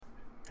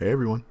Hey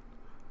everyone,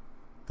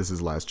 this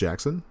is Laz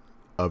Jackson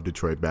of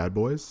Detroit Bad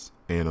Boys,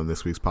 and on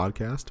this week's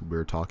podcast,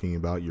 we're talking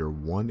about your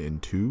 1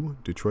 and 2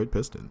 Detroit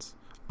Pistons.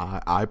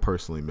 I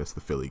personally missed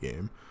the Philly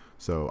game,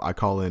 so I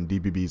call in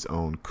DBB's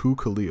own Koo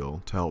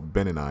Khalil to help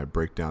Ben and I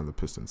break down the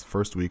Pistons'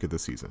 first week of the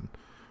season.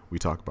 We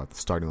talk about the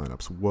starting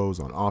lineup's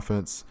woes on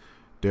offense,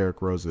 Derrick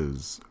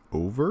Rose's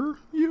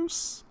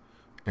overuse,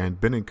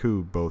 and Ben and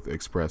Koo both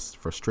expressed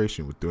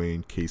frustration with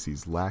Dwayne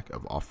Casey's lack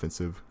of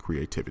offensive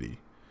creativity.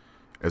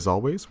 As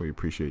always, we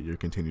appreciate your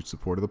continued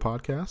support of the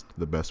podcast.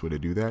 The best way to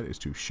do that is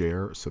to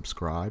share,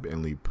 subscribe,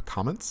 and leave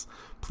comments.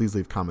 Please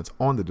leave comments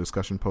on the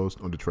discussion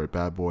post on Detroit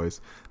Bad Boys.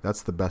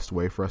 That's the best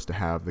way for us to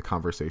have the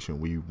conversation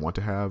we want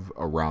to have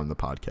around the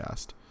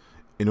podcast.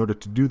 In order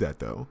to do that,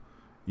 though,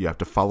 you have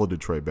to follow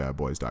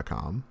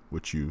DetroitBadBoys.com,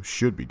 which you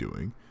should be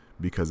doing,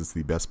 because it's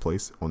the best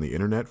place on the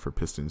internet for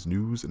Pistons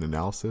news and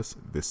analysis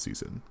this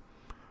season.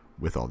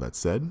 With all that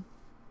said,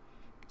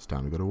 it's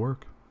time to go to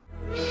work.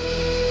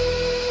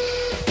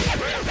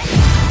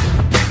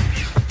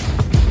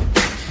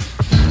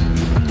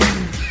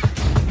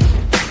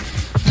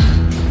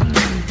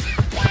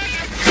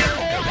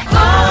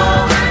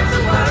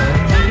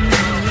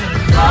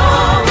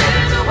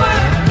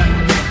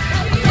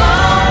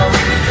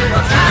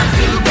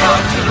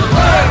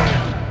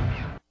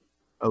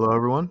 Hello,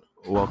 everyone.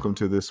 Welcome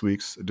to this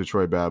week's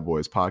Detroit Bad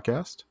Boys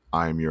podcast.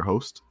 I am your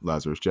host,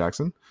 Lazarus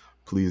Jackson.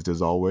 Pleased,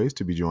 as always,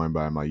 to be joined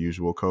by my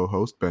usual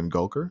co-host, Ben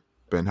Gulker.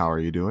 Ben, how are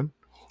you doing?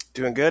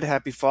 Doing good.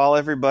 Happy fall,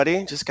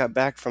 everybody. Just got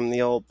back from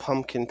the old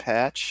pumpkin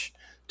patch.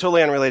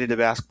 Totally unrelated to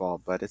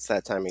basketball, but it's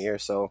that time of year.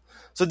 So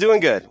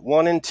doing good.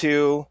 1 and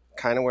 2,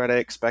 kind of where I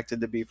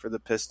expected to be for the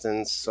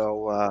Pistons.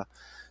 So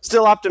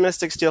still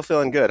optimistic, still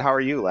feeling good. How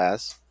are you,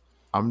 Laz?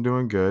 I'm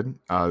doing good.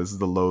 This is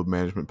the load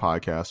management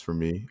podcast for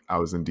me. I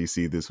was in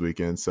D.C. this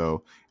weekend,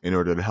 so in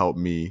order to help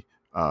me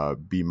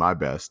be my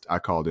best, I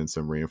called in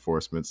some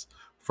reinforcements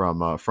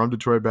from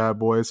Detroit Bad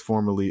Boys,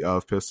 formerly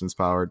of Pistons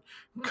Powered,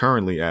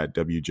 currently at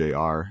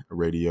WJR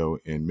Radio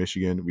in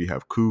Michigan. We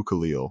have Koo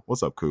Khalil.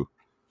 What's up, Koo?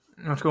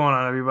 What's going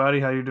on, everybody?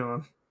 How you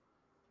doing?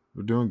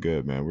 We're doing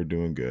good, man. We're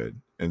doing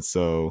good. And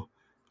so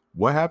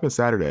what happened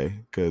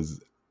Saturday?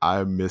 Because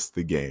I missed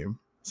the game.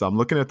 So I'm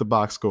looking at the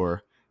box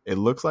score. It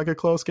looks like a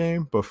close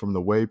game, but from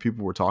the way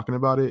people were talking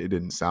about it, it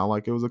didn't sound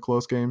like it was a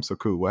close game. So,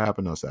 Koo, what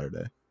happened on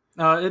Saturday?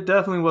 It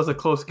definitely was a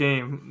close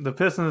game. The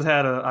Pistons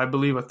had, I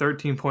believe, a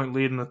 13-point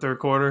lead in the third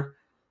quarter.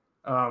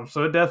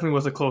 So it definitely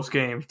was a close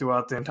game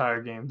throughout the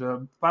entire game.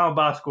 The final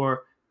box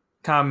score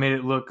kind of made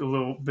it look a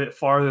little bit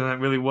farther than it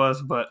really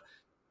was, but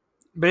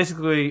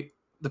basically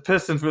the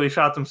Pistons really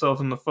shot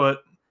themselves in the foot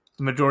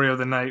the majority of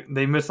the night.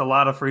 They missed a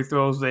lot of free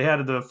throws. They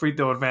had the free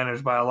throw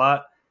advantage by a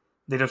lot.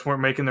 They just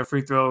weren't making their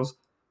free throws.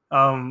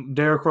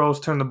 Derrick Rose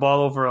turned the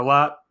ball over a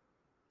lot,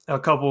 a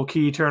couple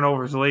key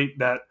turnovers late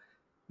that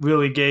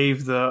really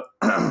gave the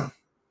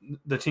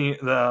other team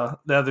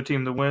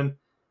the win.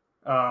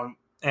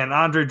 And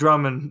Andre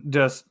Drummond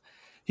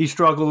he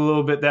struggled a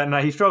little bit that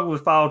night. He struggled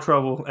with foul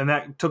trouble, and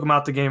that took him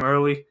out the game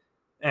early,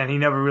 and he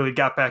never really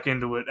got back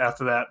into it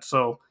after that.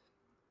 So,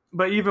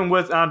 but even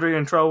with Andre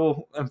in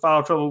trouble and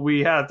foul trouble,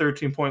 we had a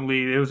 13-point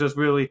lead. It was just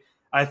really,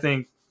 I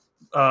think,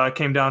 it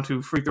came down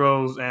to free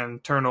throws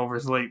and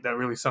turnovers late that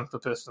really sunk the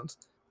Pistons.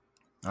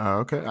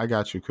 Okay, I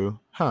got you, Koo.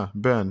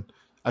 Ben,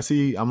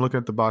 I'm looking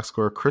at the box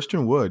score.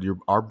 Christian Wood,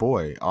 our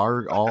boy,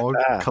 our all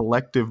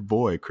collective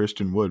boy,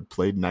 Christian Wood,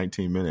 played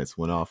 19 minutes,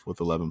 went off with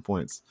 11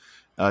 points.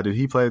 Did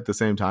he play at the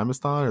same time as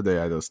Thon, or they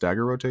had a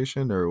stagger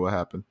rotation, or what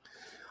happened?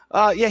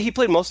 Yeah, he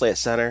played mostly at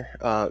center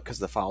because of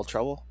the foul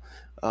trouble.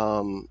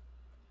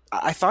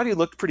 I thought he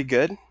looked pretty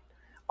good.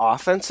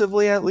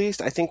 Offensively, at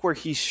least, I think where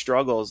he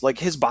struggles, like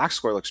his box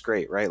score looks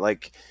great, right?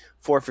 Like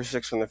 4 for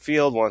 6 from the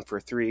field, 1 for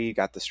 3,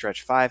 got the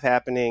stretch 5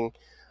 happening,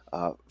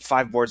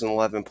 5 boards and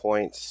 11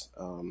 points,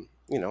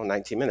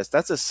 19 minutes.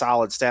 That's a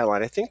solid stat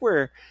line. I think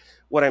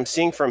what I'm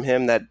seeing from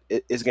him that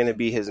is going to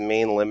be his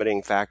main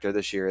limiting factor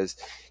this year is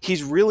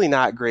he's really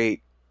not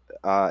great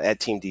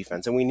at team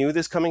defense. And we knew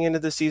this coming into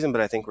the season,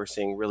 but I think we're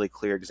seeing really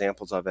clear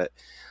examples of it.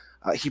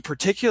 He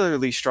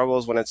particularly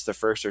struggles when it's the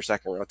first or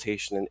second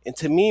rotation. And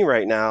to me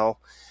right now,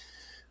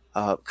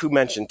 Koo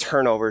mentioned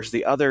turnovers.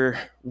 The other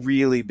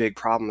really big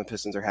problem the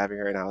Pistons are having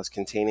right now is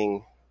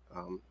containing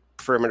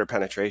perimeter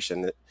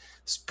penetration.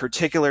 It's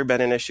particularly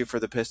been an issue for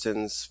the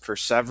Pistons for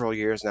several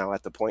years now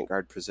at the point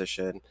guard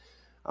position.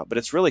 But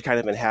it's really kind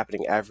of been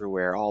happening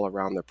everywhere, all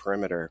around the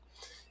perimeter.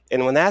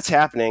 And when that's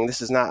happening,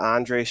 this is not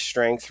Andre's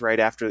strength right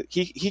after.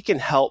 He can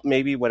help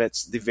maybe when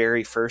it's the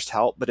very first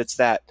help, but it's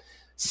that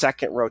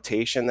second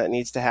rotation that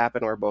needs to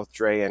happen where both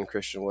Dre and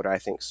Christian Wood, I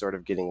think, sort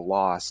of getting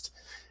lost.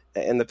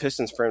 And the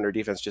Pistons' perimeter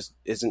defense just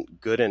isn't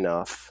good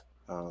enough,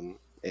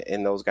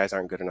 and those guys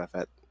aren't good enough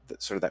at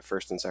sort of that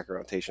first and second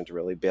rotation to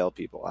really bail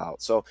people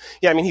out. So,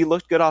 yeah, I mean, he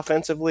looked good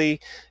offensively.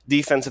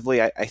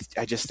 Defensively,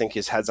 I just think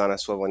his head's on a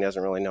swivel and he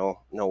doesn't really know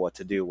what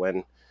to do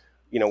when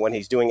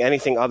he's doing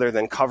anything other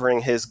than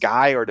covering his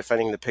guy or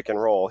defending the pick and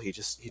roll. He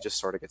just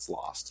sort of gets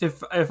lost.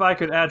 If I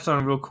could add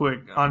something real quick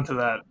onto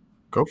that.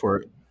 Go for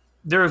it.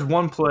 There is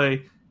one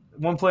play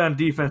on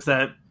defense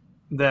that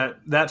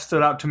that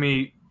stood out to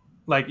me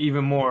like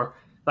even more.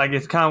 Like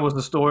it kind of was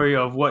the story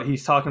of what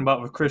he's talking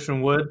about with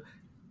Christian Wood.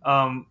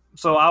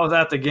 So I was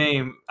at the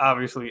game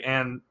obviously,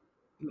 and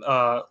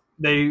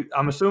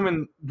I'm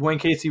assuming Dwayne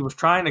Casey was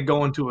trying to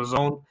go into a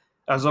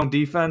zone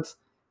defense,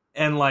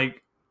 and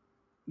like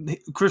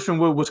Christian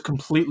Wood was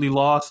completely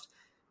lost.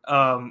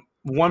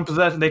 One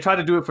possession, they tried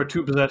to do it for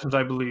 2 possessions,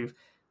 I believe.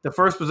 The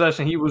first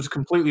possession, he was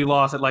completely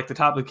lost at like the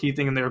top of the key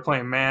thing, and they were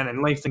playing man,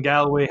 and Langston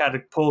Galloway had to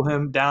pull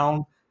him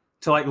down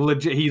to like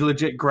he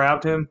legit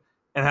grabbed him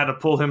and had to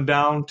pull him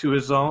down to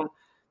his zone.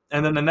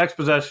 And then the next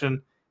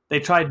possession, they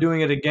tried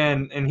doing it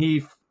again, and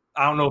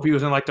I don't know if he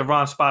was in like the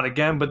wrong spot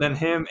again, but then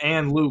him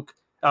and Luke,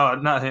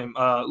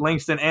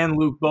 Langston and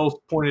Luke both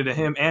pointed at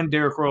him and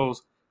Derrick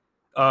Rose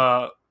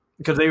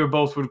because they were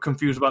both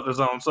confused about the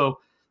zone. So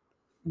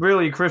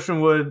really,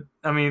 Christian Wood,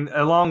 I mean,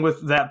 along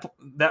with that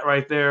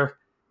right there,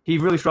 he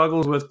really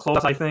struggles with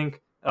close, I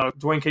think.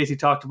 Dwayne Casey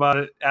talked about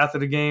it after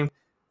the game.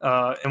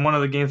 In one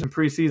of the games in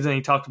preseason,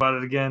 he talked about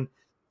it again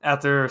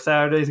after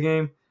Saturday's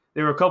game.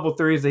 There were a couple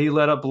threes that he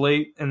let up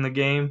late in the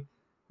game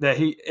that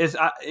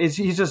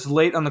he's just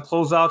late on the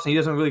closeouts, and he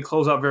doesn't really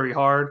close out very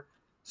hard.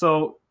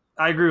 So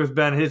I agree with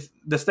Ben.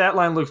 The stat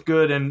line looks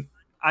good, and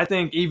I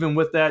think even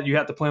with that, you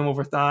have to play him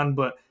over Thon.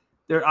 But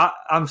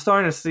I'm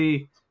starting to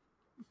see,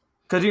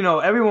 because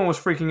everyone was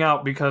freaking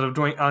out because of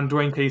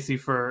Dwayne Casey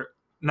for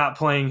not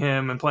playing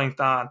him and playing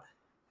Thon.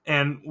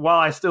 And while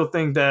I still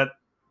think that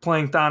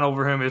playing Thon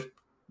over him is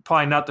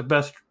probably not the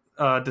best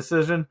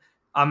decision,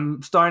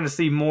 I'm starting to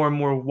see more and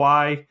more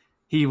why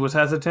he was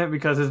hesitant,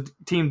 because his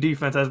team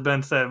defense, as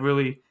Ben said,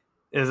 really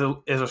is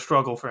a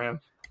struggle for him.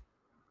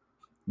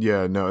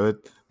 Yeah, no,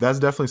 that's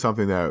definitely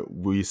something that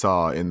we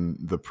saw in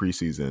the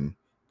preseason,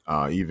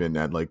 even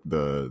at like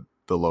the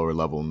lower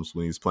levels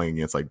when he's playing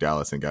against like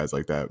Dallas and guys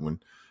like that. When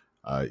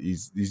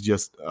he's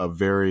just a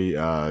very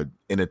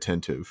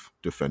inattentive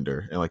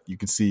defender, and like you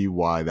can see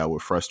why that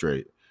would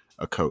frustrate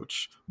a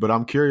coach. But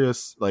I'm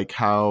curious, like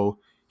how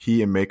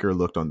he and Maker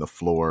looked on the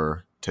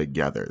floor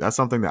together. That's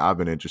something that I've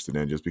been interested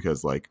in, just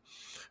because like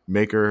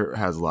Maker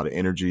has a lot of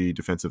energy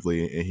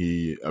defensively, and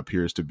he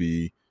appears to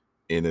be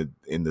in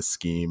the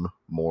scheme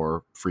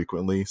more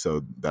frequently.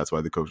 So that's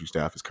why the coaching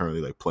staff is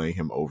currently like playing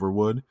him over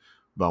Wood.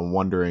 But I'm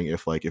wondering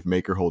if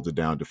Maker holds it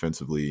down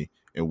defensively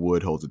and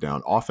Wood holds it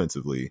down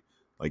offensively,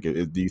 like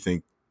do you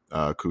think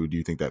do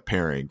you think that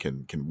pairing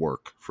can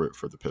work for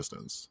the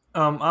Pistons?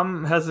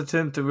 I'm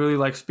hesitant to really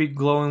like speak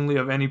glowingly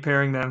of any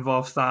pairing that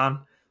involves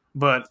Thon,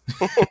 but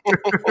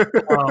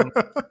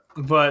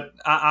but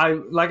I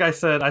like I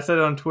said it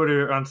on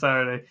Twitter on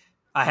Saturday.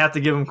 I have to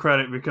give him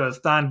credit because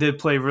Thon did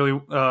play really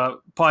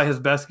probably his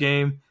best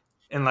game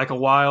in like a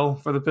while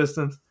for the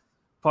Pistons.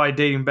 Probably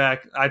dating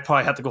back, I'd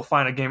probably have to go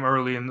find a game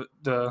early in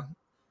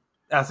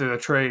after the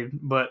trade,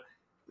 but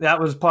that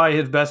was probably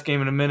his best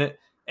game in a minute.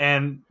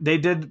 And they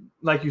did,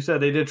 like you said,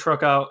 they did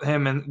truck out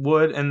him and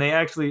Wood, and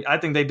I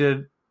think they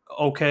did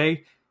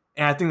okay.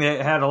 And I think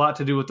that had a lot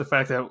to do with the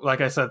fact that,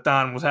 like I said,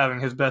 Thon was having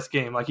his best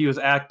game. Like, he was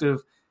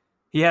active.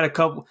 He had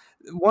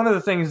one of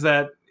the things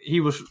that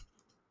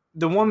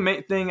the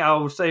one thing I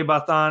would say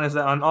about Thon is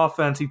that on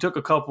offense, he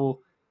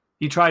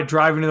tried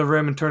driving to the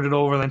rim and turned it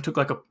over, and then took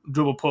like a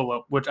dribble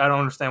pull-up, which I don't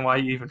understand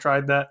why he even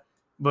tried that.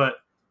 But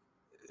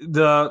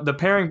the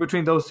pairing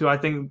between those two, I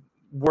think,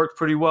 worked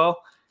pretty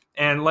well.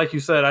 And like you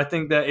said, I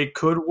think that it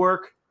could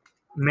work,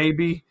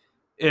 maybe,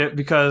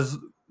 because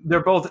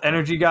they're both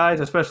energy guys,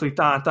 especially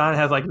Thon. Thon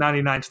has like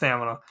 99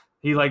 stamina.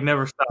 He like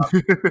never stops.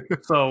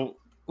 So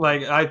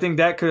like I think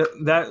that could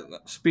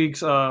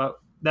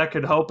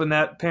help in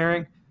that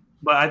pairing.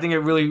 But I think it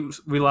really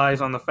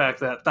relies on the fact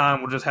that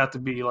Thon will just have to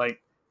be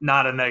like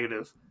not a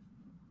negative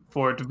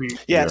for it to be.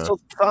 Yeah. So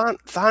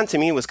Thon to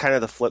me was kind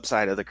of the flip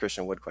side of the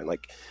Christian Wood coin.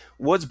 Like,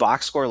 Wood's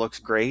box score looks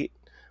great,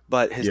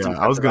 but his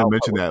I was going to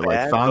mention that.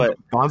 Like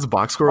Thon's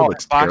box score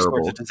looks terrible.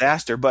 Score is a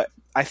disaster. But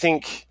I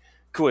think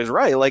Ku is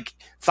right. Like,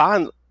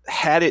 Thon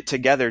had it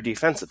together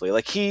defensively.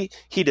 Like, he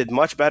did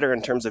much better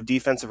in terms of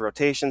defensive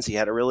rotations. He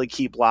had a really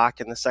key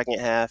block in the second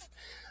half.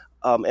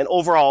 And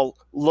overall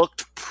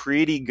looked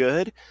pretty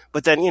good.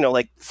 But then,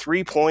 like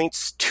 3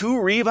 points, 2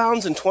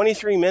 rebounds in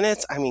 23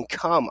 minutes. I mean,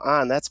 come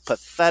on, that's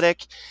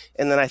pathetic.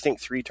 And then I think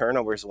 3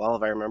 turnovers as well,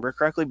 if I remember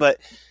correctly. But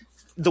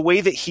the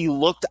way that he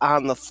looked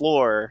on the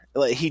floor,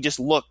 like, he just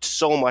looked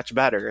so much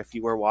better if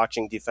you were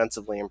watching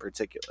defensively in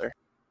particular.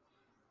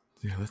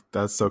 Yeah,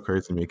 that's so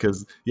crazy to me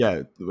because,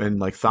 when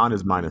like Thon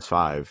is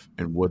 -5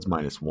 and Wood's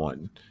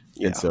 -1.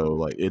 Yeah. And so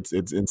like it's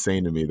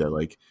insane to me that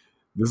like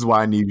this is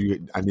why I need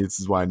you.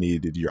 This is why I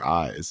needed your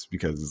eyes,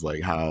 because it's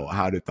like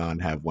how did Thon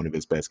have one of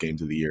his best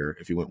games of the year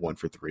if he went 1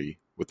 for 3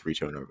 with 3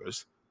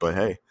 turnovers? But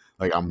hey,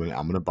 like I'm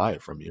gonna buy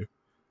it from you.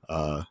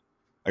 I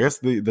guess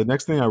the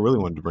next thing I really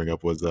wanted to bring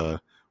up was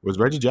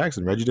Reggie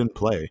Jackson. Reggie didn't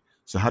play,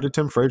 so how did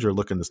Tim Frazier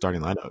look in the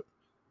starting lineup?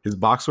 His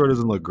box score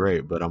doesn't look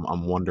great, but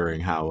I'm wondering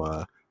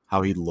how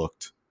he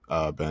looked,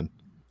 Ben.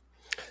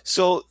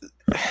 So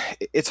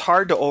it's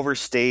hard to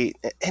overstate.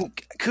 And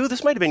Ku,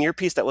 this might have been your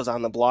piece that was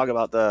on the blog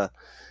about the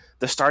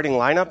starting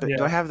lineup. Yeah.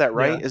 Do I have that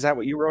right? Yeah. Is that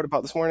what you wrote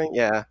about this morning?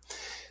 Yeah.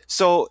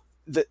 So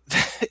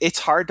it's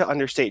hard to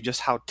understate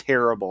just how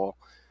terrible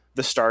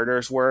the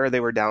starters were. They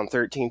were down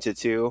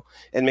 13-2,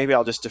 and maybe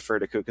I'll just defer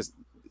to Coop because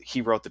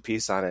he wrote the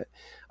piece on it.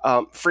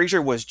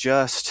 Frazier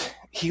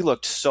he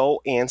looked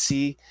so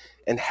antsy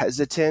and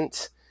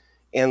hesitant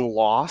and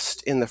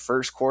lost in the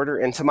first quarter.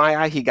 And to my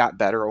eye, he got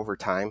better over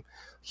time.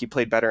 He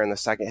played better in the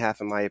second half,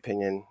 in my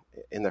opinion,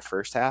 in the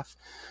first half.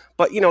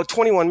 But,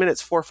 21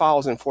 minutes, 4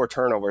 fouls and 4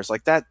 turnovers,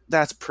 like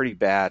that's pretty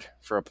bad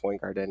for a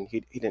point guard. And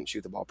he didn't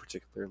shoot the ball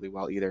particularly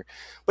well either.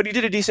 But he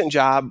did a decent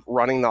job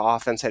running the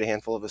offense, had a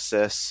handful of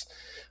assists.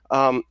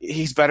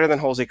 He's better than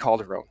Jose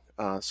Calderon.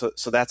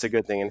 So that's a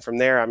good thing. And from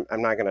there,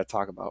 I'm not going to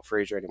talk about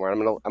Frazier anymore.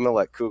 I'm gonna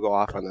let Koo go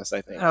off on this,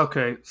 I think.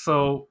 Okay,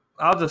 so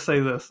I'll just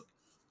say this.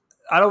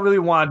 I don't really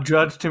want to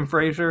judge Tim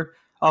Frazier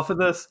off of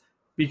this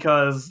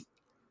because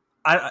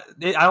I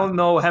don't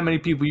know how many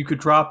people you could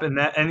drop in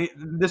that. And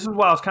this is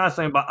what I was kind of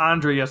saying about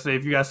Andre yesterday.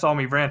 If you guys saw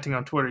me ranting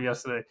on Twitter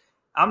yesterday,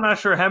 I'm not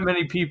sure how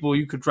many people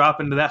you could drop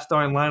into that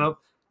starting lineup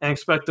and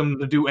expect them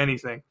to do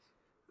anything.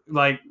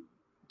 Like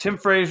Tim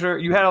Frazier,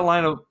 you had a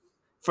lineup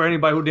for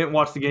anybody who didn't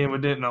watch the game or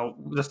didn't know.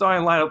 The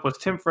starting lineup was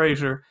Tim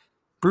Frazier,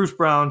 Bruce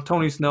Brown,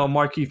 Tony Snell,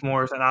 Markieff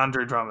Morris, and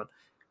Andre Drummond.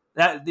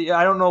 I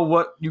don't know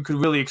what you could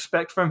really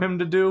expect from him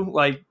to do.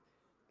 Like,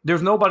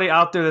 there's nobody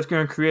out there that's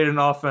going to create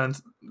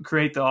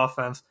the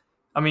offense.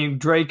 I mean,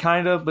 Dre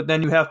kind of, but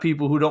then you have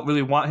people who don't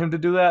really want him to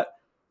do that.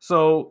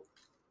 So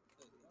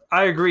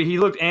I agree. He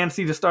looked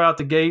antsy to start out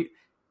the gate.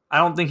 I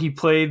don't think he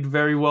played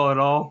very well at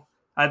all.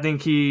 I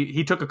think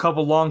he took a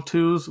couple long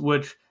twos,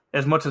 which,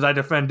 as much as I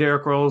defend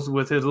Derrick Rose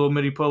with his little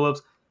midi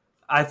pull-ups,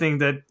 I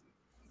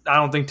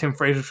don't think Tim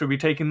Frazier should be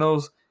taking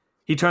those.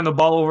 He turned the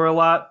ball over a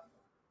lot.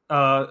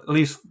 At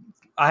least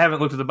I haven't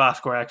looked at the box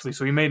score, actually,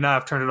 so he may not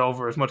have turned it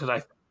over as much as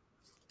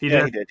he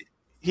did.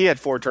 He had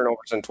 4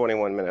 turnovers in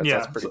 21 minutes. Yeah,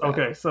 that's pretty bad.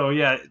 Okay, so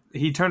yeah,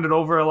 he turned it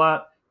over a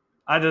lot.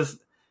 He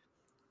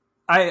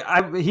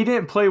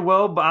didn't play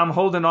well, but I'm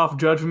holding off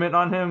judgment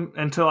on him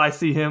until I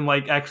see him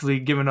like actually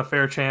given a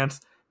fair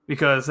chance,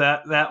 because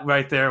that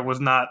right there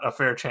was not a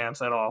fair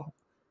chance at all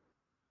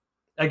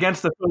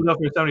against the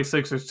Philadelphia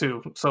 76ers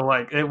too. So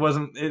like it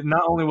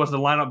not only was the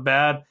lineup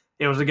bad,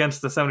 it was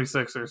against the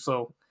 76ers.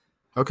 So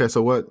okay,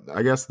 so what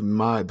I guess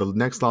the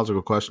next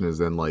logical question is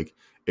then, like,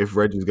 if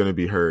Reggie's going to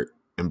be hurt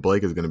and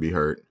Blake is going to be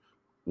hurt,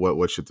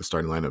 what should the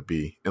starting lineup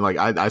be? And like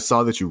I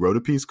saw that you wrote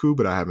a piece, Koo,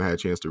 but I haven't had a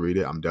chance to read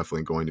it. I'm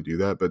definitely going to do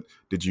that. But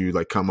did you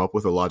like come up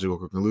with a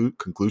logical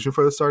conclusion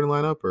for the starting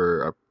lineup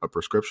or a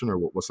prescription, or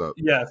what's up?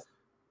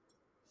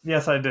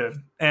 Yes, I did.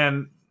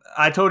 And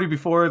I told you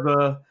before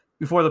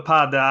the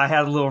pod that I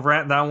had a little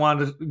rant that I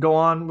wanted to go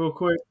on real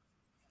quick.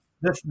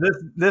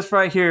 This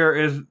right here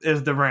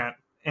is the rant.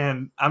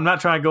 And I'm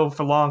not trying to go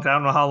for long. I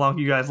don't know how long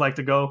you guys like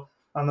to go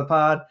on the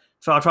pod,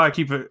 so I'll try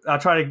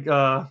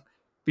to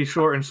be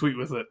short and sweet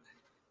with it.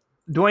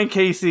 Dwayne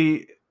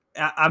Casey,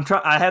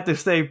 I had to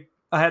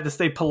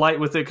stay polite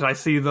with it because I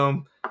see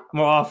them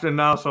more often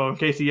now. So in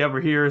case he ever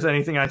hears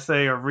anything I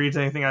say or reads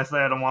anything I say,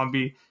 I don't want to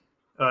be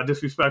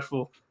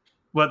disrespectful.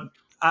 But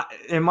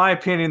in my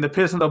opinion, the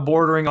Pistons are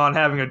bordering on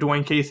having a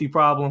Dwayne Casey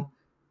problem,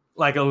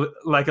 like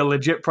a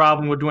legit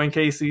problem with Dwayne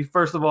Casey.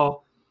 First of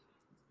all,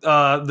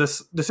 the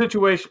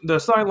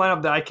starting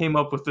lineup that I came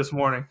up with this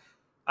morning,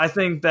 I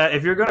think that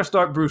if you're going to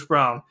start Bruce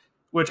Brown,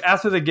 which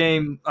after the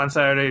game on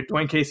Saturday,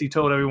 Dwayne Casey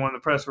told everyone in the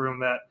press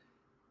room that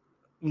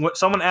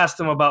someone asked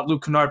him about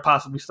Luke Kennard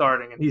possibly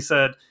starting, and he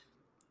said,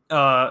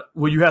 well,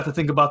 you have to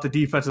think about the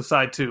defensive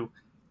side too.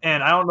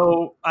 And I don't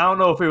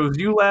know if it was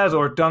you, Laz,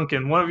 or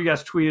Duncan. One of you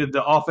guys tweeted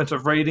the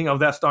offensive rating of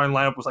that starting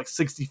lineup was like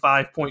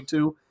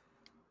 65.2.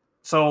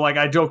 So like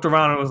I joked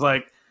around and was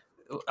like,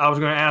 I was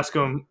going to ask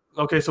him,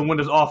 okay, so when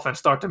does offense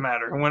start to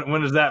matter?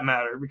 When does that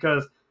matter?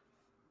 Because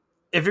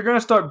if you're going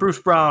to start Bruce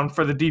Brown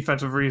for the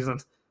defensive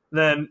reasons,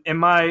 then in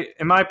my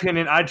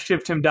opinion, I'd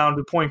shift him down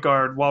to point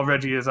guard while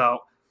Reggie is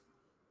out.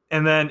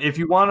 And then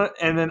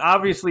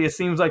obviously it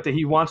seems like that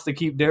he wants to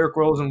keep Derrick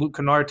Rose and Luke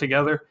Kennard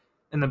together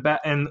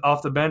and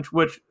off the bench,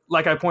 which,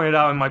 like I pointed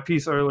out in my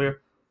piece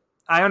earlier,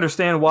 I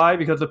understand why,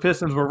 because the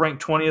Pistons were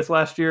ranked 20th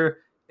last year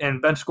in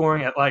bench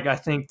scoring at like I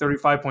think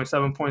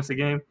 35.7 points a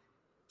game.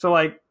 So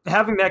like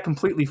having that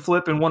completely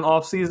flip in one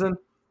off season,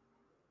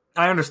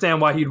 I understand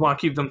why he'd want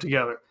to keep them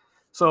together.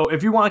 So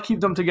if you want to keep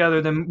them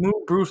together, then move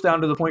Bruce down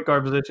to the point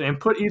guard position and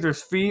put either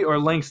Svi or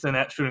Langston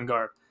at shooting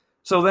guard.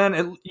 So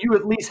then you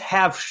at least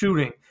have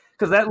shooting.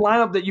 Because that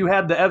lineup that you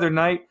had the other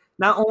night,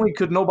 not only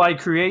could nobody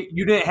create,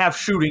 you didn't have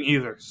shooting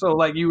either. So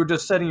like you were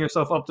just setting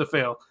yourself up to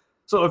fail.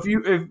 So if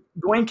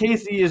Dwayne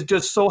Casey is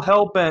just so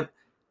hell-bent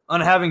on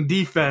having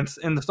defense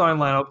in the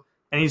starting lineup,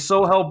 and he's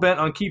so hell-bent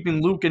on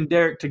keeping Luke and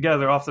Derrick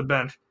together off the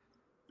bench,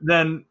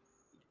 then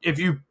if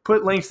you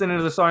put Langston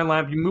into the starting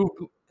lineup,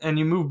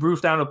 you move Bruce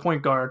down to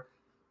point guard,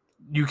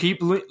 you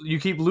keep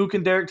Luke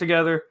and Derrick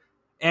together,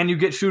 and you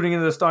get shooting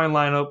into the starting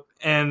lineup,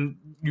 and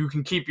you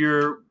can keep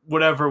your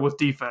whatever with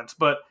defense.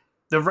 But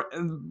the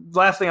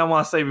last thing I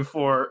want to say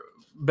before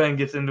Ben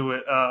gets into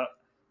it,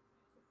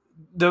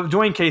 the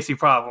Dwayne Casey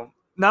problem.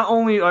 Not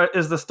only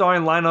is the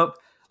starting lineup,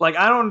 like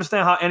I don't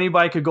understand how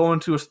anybody could go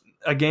into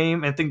a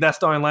game and think that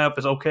starting lineup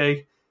is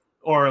okay,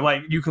 or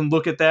like you can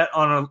look at that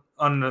on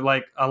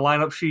a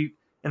lineup sheet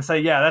and say,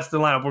 yeah, that's the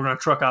lineup we're going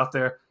to truck out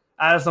there.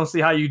 I just don't see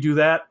how you do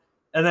that.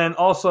 And then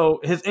also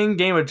his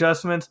in-game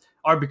adjustments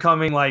are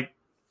becoming like,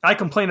 I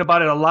complained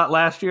about it a lot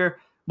last year,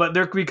 but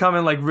they're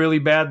becoming like really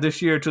bad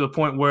this year to the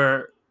point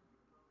where,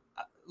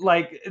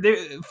 like,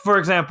 for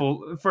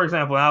example,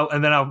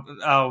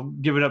 I'll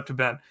give it up to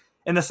Ben.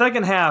 In the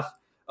second half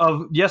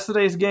of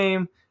yesterday's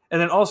game, and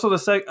then also the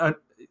second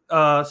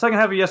half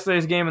of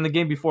yesterday's game and the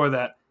game before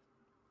that,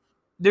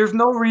 there's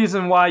no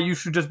reason why you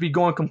should just be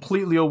going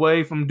completely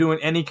away from doing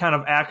any kind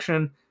of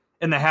action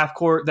in the half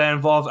court that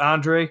involves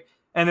Andre.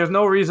 And there's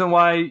no reason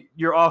why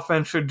your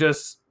offense should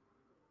just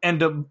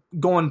end up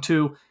going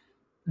to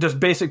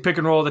just basic pick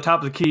and roll at the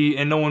top of the key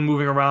and no one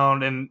moving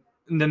around and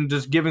then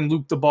just giving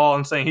Luke the ball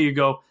and saying, here you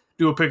go,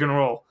 do a pick and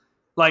roll.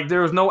 Like,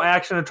 there was no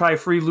action to try to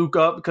free Luke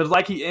up because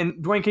and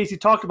Dwayne Casey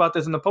talked about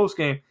this in the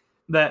postgame,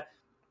 that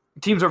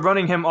teams are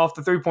running him off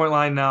the three-point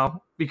line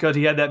now because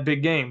he had that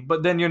big game.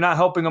 But then you're not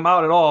helping him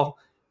out at all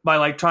by,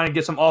 like, trying to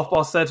get some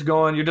off-ball sets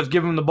going. You're just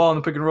giving him the ball in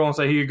the pick and roll and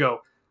say, here you go.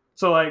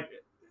 So, like,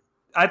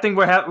 I think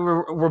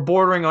we're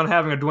bordering on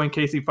having a Dwayne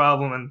Casey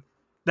problem, and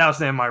that's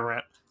the end of my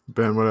rant.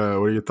 Ben, what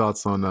are your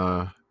thoughts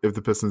on if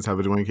the Pistons have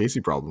a Dwayne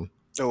Casey problem?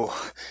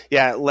 Oh,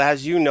 yeah,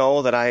 Laz, you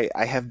know that I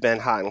have been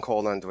hot and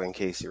cold on Dwayne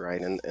Casey,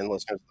 right? And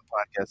listeners of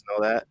the podcast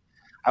know that.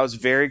 I was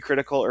very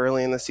critical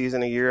early in the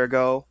season a year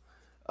ago.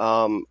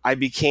 I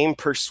became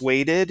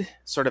persuaded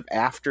sort of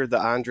after the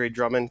Andre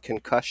Drummond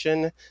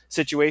concussion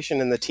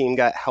situation and the team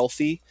got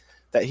healthy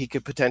that he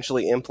could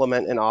potentially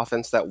implement an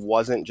offense that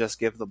wasn't just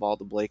give the ball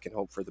to Blake and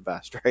hope for the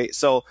best, right?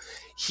 So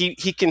he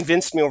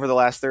convinced me over the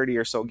last 30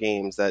 or so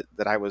games that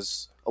I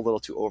was a little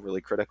too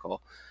overly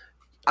critical.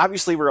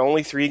 Obviously, we're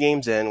only 3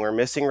 games in. We're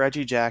missing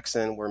Reggie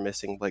Jackson. We're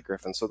missing Blake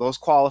Griffin. So those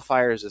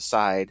qualifiers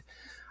aside,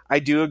 I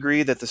do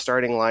agree that the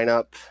starting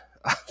lineup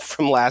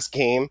from last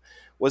game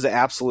was an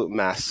absolute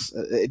mess.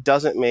 It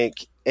doesn't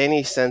make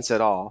any sense at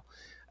all.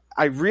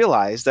 I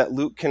realize that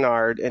Luke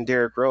Kennard and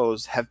Derrick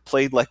Rose have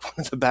played like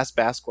one of the best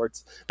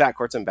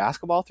backcourts in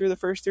basketball through the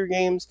first 3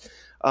 games.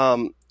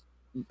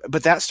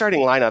 But that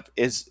starting lineup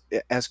is,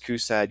 as Koo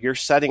said, you're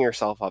setting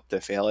yourself up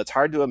to fail. It's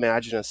hard to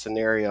imagine a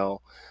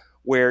scenario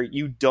where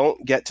you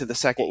don't get to the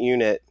second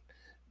unit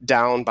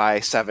down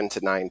by 7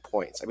 to 9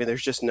 points. I mean,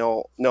 there's just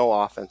no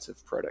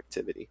offensive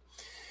productivity.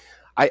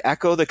 I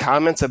echo the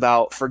comments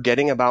about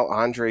forgetting about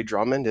Andre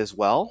Drummond as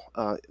well.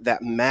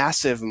 That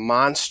massive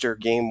monster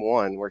game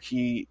 1 where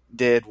he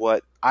did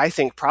what I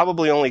think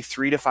probably only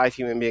 3 to 5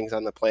 human beings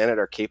on the planet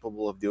are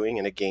capable of doing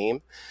in a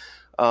game.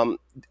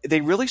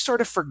 They really sort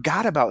of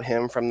forgot about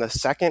him from the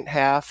second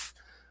half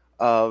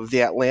of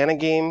the Atlanta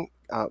game,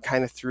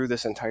 kind of through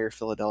this entire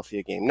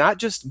Philadelphia game. Not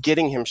just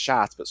getting him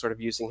shots, but sort of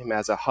using him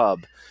as a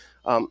hub.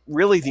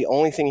 Really, the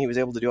only thing he was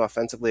able to do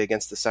offensively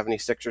against the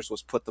 76ers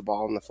was put the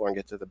ball on the floor and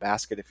get to the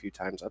basket a few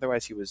times.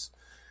 Otherwise, he was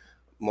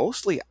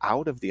mostly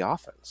out of the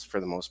offense for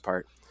the most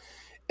part.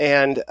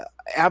 And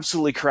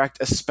absolutely correct,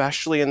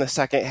 especially in the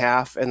second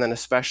half and then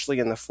especially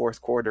in the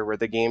fourth quarter where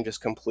the game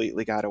just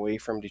completely got away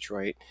from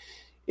Detroit.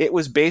 It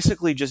was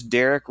basically just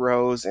Derrick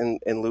Rose and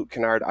Luke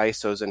Kennard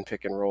isos and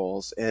pick and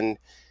rolls. And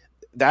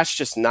that's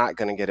just not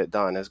going to get it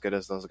done as good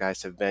as those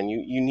guys have been.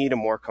 You need a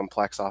more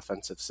complex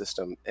offensive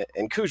system.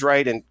 And Koo's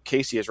right, and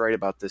Casey is right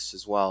about this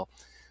as well.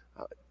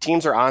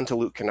 Teams are on to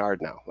Luke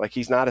Kennard now. Like,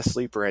 he's not a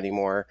sleeper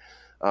anymore.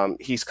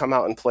 He's come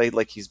out and played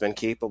like he's been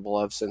capable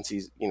of since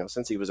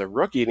he was a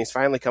rookie, and he's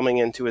finally coming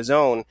into his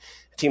own.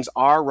 Teams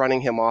are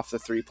running him off the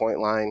 3-point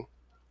line.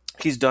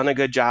 He's done a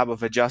good job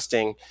of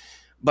adjusting.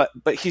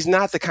 But he's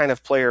not the kind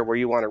of player where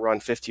you want to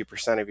run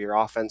 50% of your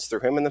offense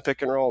through him in the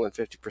pick and roll and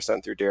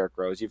 50% through Derrick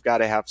Rose. You've got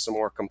to have some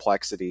more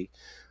complexity.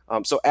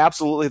 So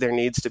absolutely there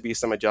needs to be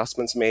some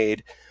adjustments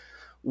made.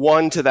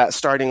 1, to that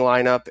starting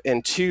lineup,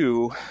 and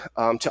 2,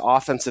 to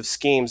offensive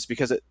schemes,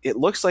 because it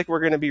looks like we're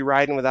going to be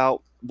riding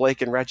without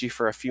Blake and Reggie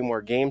for a few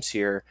more games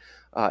here.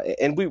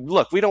 And we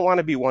don't want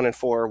to be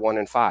 1-4 or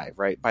 1-5,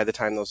 right? By the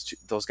time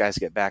those guys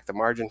get back, the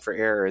margin for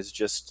error is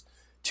just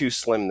too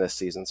slim this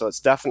season. So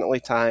it's definitely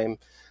time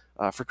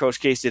for Coach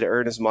Casey to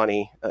earn his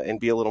money and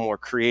be a little more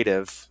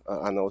creative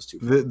on those 2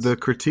 fronts. The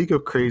critique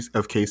of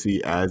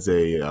Casey as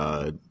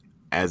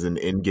an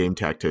in-game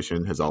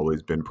tactician has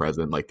always been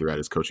present, like, throughout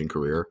his coaching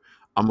career.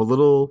 I'm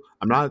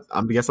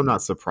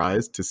not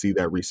surprised to see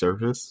that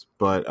resurface,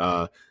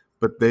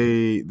 but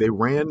they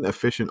ran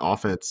efficient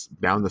offense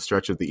down the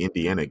stretch of the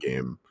Indiana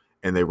game,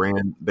 and they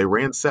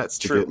ran sets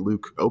to get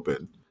Luke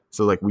open.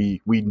 So, like, we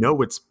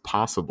know it's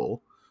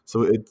possible.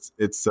 So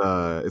it's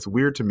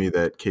weird to me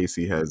that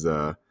Casey has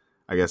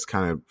I guess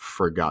kind of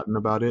forgotten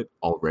about it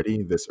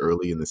already this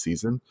early in the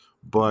season.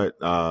 But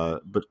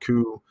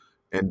Koo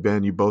and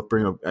Ben, you both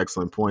bring up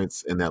excellent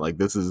points in that, like,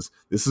 this is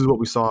what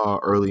we saw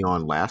early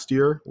on last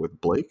year with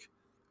Blake.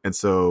 And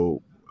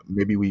so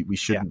maybe we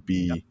shouldn't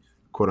be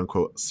quote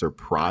unquote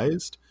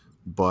surprised,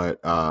 but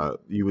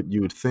you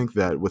would think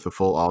that with a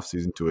full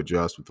offseason to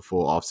adjust, with the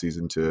full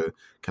offseason to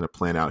kind of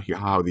plan out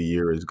how the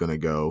year is going to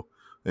go,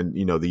 and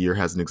the year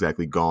hasn't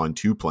exactly gone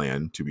to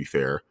plan, to be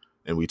fair.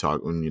 and we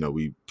talk when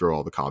we throw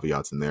all the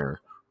caveats in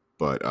there.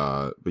 But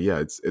yeah,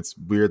 it's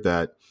weird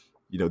that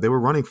they were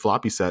running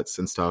floppy sets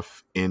and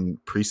stuff in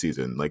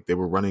preseason. Like they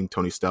were running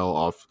Tony Snell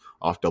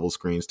off double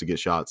screens to get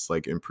shots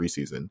like in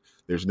preseason.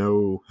 There's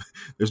no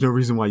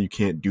reason why you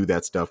can't do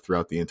that stuff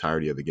throughout the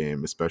entirety of the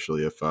game,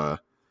 especially if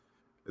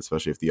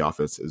the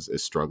offense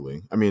is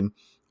struggling. I mean,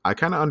 I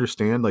kind of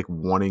understand like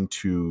wanting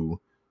to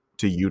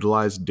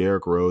utilize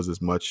Derrick Rose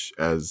as much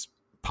as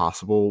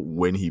possible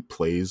when he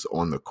plays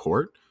on the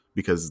court,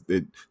 because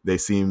they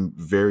seem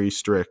very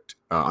strict,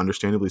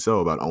 understandably so,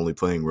 about only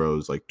playing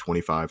Rose like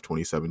 25,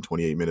 27,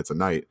 28 minutes a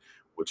night,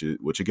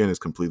 which again is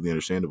completely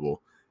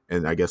understandable.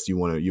 And I guess you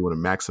want to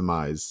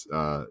maximize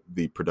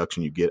the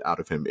production you get out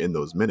of him in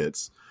those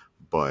minutes,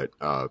 but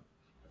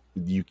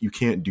you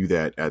can't do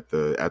that at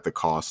the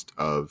cost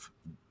of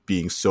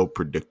being so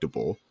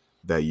predictable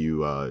that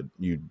you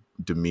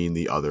demean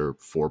the other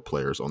four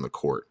players on the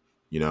court.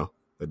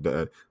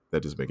 That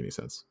doesn't make any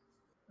sense.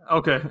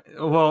 Okay,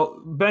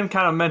 well, Ben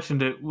kind of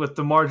mentioned it with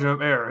the margin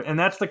of error, and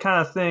that's the kind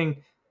of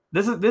thing.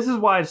 This is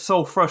why it's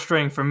so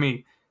frustrating for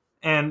me.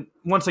 And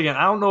once again,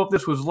 I don't know if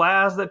this was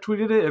Laz that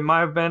tweeted it. It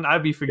might have been.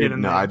 I'd be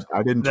forgetting. I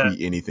didn't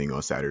tweet anything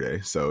on Saturday,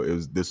 so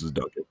this was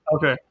Duncan.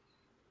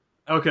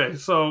 Okay.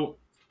 So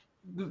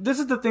this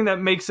is the thing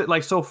that makes it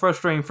like so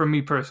frustrating for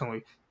me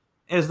personally,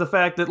 is the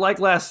fact that, like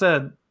Laz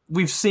said,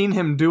 we've seen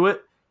him do it,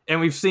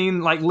 and we've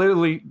seen like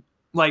literally,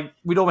 like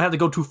we don't have to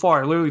go too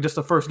far. Literally, just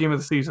the first game of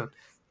the season.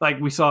 Like,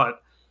 we saw it.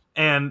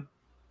 And,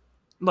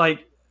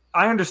 like,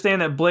 I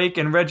understand that Blake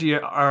and Reggie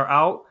are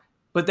out,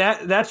 but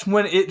that's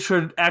when it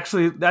should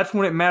actually – that's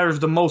when it matters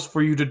the most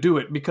for you to do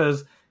it.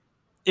 Because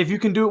if you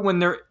can do it when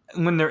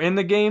they're in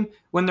the game,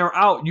 when they're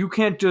out, you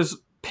can't just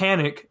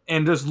panic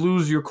and just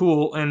lose your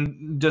cool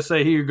and just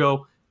say, here you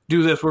go,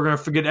 do this, we're going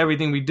to forget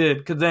everything we did.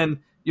 Because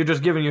then you're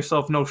just giving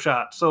yourself no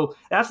shot. So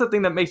that's the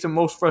thing that makes it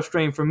most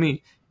frustrating for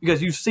me,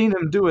 because you've seen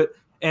him do it.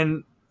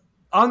 And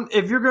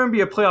if you're going to be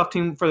a playoff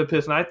team for the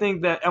Pistons, I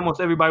think that almost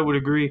everybody would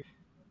agree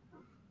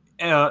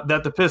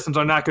that the Pistons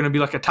are not going to be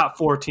like a top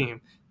 4 team.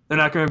 They're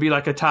not going to be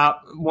like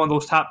one of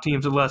those top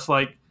teams unless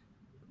like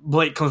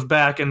Blake comes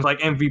back and like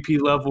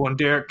MVP level and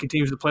Derek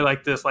continues to play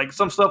like this. Like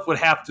some stuff would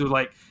have to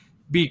like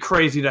be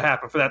crazy to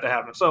happen for that to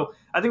happen. So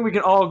I think we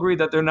can all agree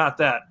that they're not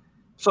that.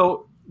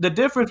 So the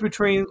difference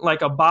between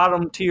like a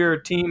bottom tier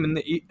team in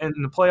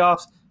the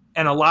playoffs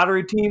and a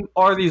lottery team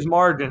are these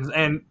margins.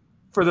 And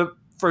for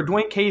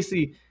Dwayne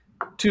Casey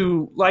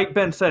to, like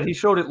Ben said, he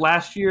showed it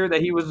last year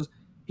that he was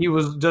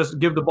just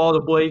give the ball to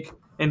Blake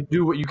and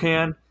do what you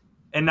can.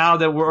 And now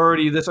that we're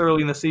already this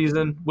early in the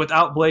season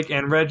without Blake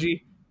and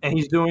Reggie, and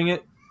he's doing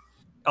it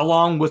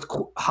along with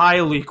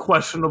highly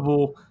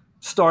questionable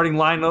starting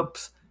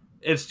lineups,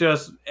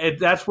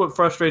 that's what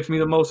frustrates me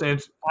the most.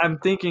 And I'm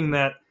thinking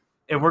that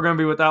if we're going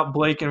to be without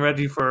Blake and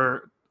Reggie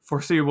for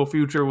foreseeable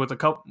future with a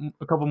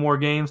couple more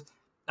games,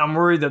 I'm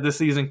worried that this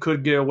season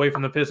could get away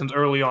from the Pistons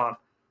early on.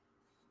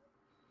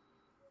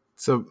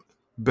 So,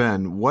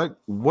 Ben,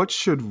 what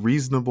should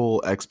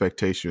reasonable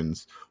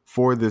expectations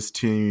for this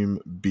team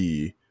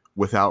be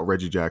without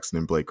Reggie Jackson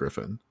and Blake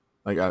Griffin?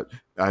 Like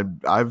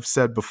I've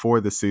said before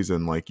this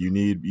season, like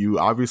you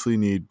obviously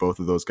need both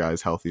of those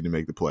guys healthy to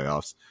make the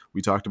playoffs.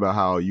 We talked about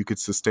how you could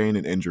sustain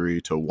an injury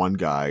to one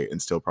guy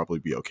and still probably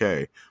be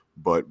okay,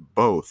 but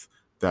both,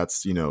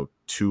 that's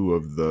 2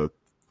 of the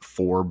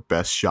 4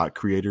 best shot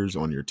creators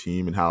on your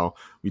team, and how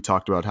we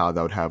talked about how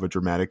that would have a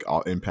dramatic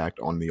impact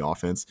on the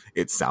offense.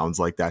 It sounds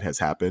like that has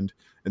happened.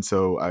 And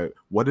so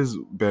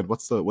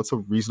what's a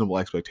reasonable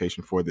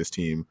expectation for this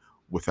team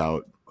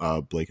without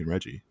Blake and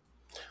Reggie?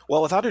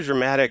 Well, without a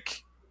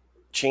dramatic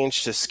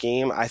change to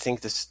scheme, I think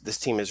this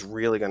team is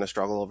really going to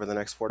struggle over the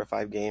next 4 to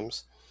 5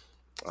 games.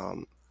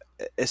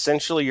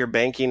 Essentially, you're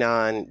banking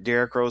on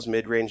Derrick Rose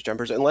mid-range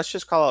jumpers. And let's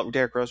just call out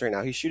Derrick Rose right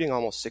now. He's shooting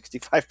almost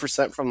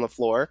 65% from the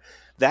floor.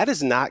 That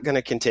is not going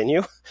to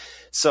continue.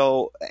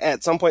 So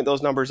at some point,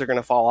 those numbers are going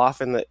to fall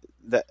off, and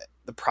the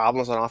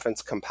problems on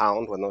offense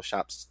compound when those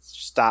shots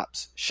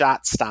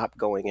stop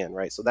going in,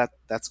 right? So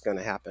that's going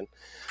to happen.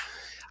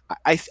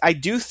 I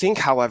do think,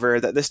 however,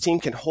 that this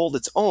team can hold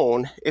its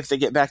own if they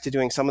get back to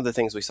doing some of the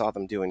things we saw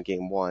them do in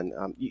Game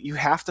 1. You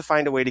have to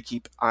find a way to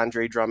keep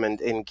Andre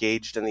Drummond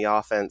engaged in the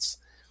offense.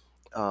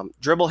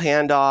 Dribble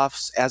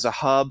handoffs as a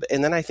hub.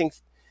 And then I think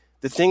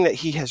the thing that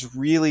he has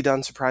really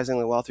done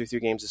surprisingly well through 3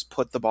 games is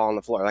put the ball on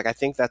the floor. Like, I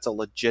think that's a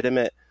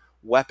legitimate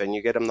weapon.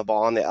 You get him the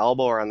ball on the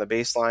elbow or on the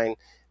baseline,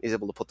 he's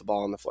able to put the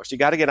ball on the floor. So you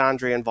got to get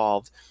Andre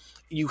involved.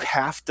 You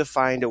have to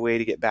find a way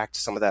to get back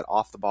to some of that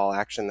off-the-ball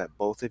action that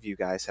both of you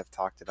guys have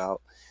talked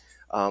about.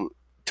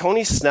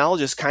 Tony Snell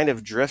just kind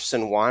of drifts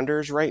and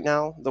wanders right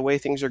now, the way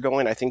things are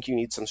going. I think you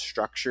need some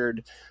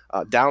structured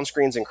down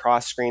screens and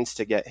cross screens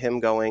to get him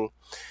going.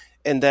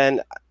 And then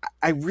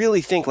I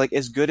really think, like,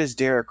 as good as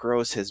Derrick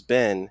Rose has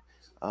been,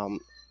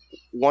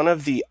 one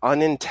of the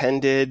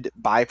unintended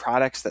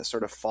byproducts that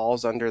sort of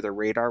falls under the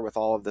radar with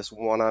all of this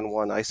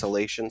one-on-one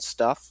isolation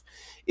stuff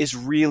is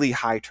really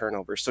high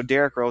turnovers. So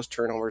Derrick Rose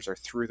turnovers are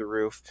through the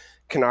roof.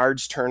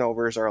 Kennard's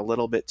turnovers are a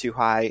little bit too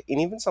high. And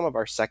even some of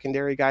our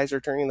secondary guys are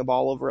turning the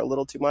ball over a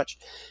little too much.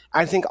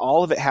 I think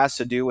all of it has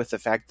to do with the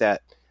fact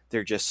that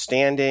they're just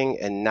standing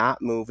and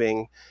not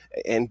moving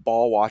and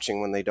ball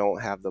watching when they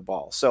don't have the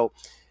ball. So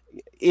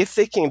if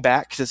they came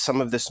back to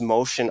some of this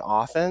motion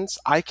offense,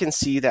 I can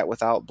see that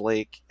without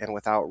Blake and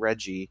without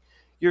Reggie,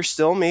 you're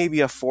still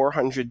maybe a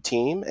 400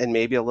 team and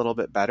maybe a little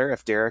bit better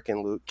if Derek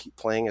and Luke keep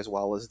playing as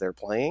well as they're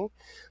playing.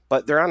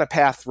 But they're on a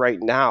path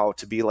right now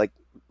to be like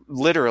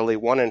literally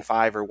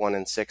 1-5 or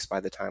 1-6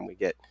 by the time we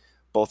get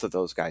both of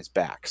those guys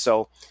back.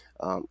 So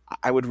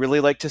I would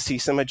really like to see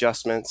some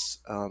adjustments.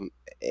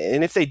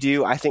 And if they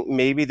do, I think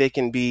maybe they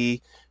can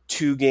be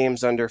 2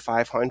 games under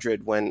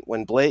 500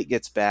 when Blake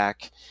gets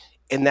back.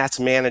 And that's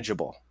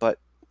manageable. But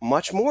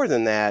much more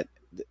than that,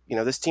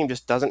 this team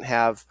just doesn't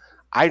have,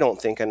 I don't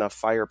think, enough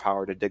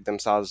firepower to dig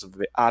themselves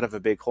out of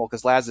a big hole.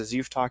 Because, Laz, as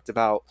you've talked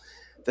about,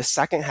 the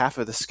second half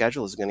of the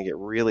schedule is going to get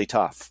really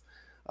tough.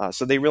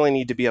 So they really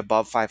need to be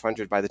above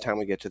 500 by the time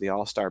we get to the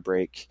All-Star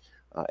break.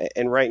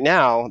 And right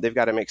now, they've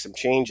got to make some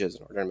changes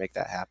in order to make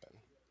that happen.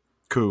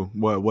 Cool.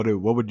 What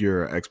would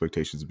your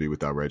expectations be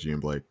without Reggie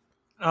and Blake?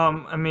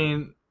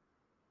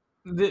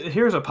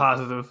 Here's a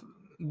positive.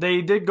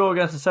 They did go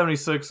against the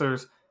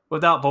 76ers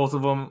without both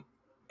of them,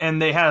 and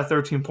they had a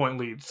 13-point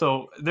lead.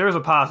 So there's a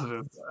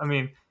positive.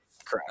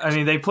 Correct.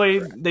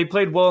 They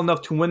played well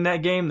enough to win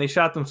that game. They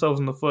shot themselves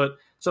in the foot.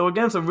 So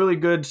against a really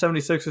good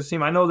 76ers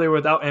team, I know they were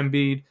without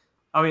Embiid.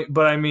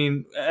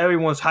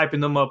 Everyone's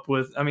hyping them up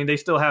with. They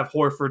still have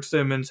Horford,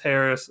 Simmons,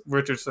 Harris,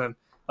 Richardson.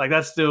 Like,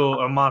 that's still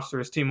a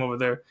monstrous team over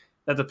there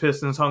that the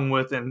Pistons hung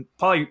with and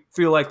probably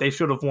feel like they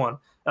should have won.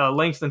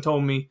 Langston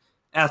told me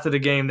after the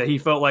game that he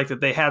felt like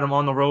that they had them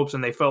on the ropes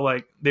and they felt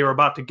like they were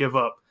about to give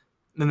up.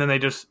 And then they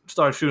just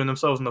started shooting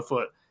themselves in the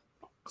foot.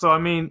 So,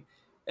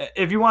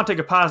 if you want to take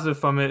a positive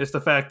from it, it's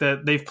the fact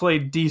that they've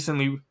played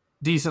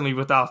decently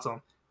without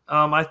them.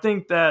 I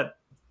think that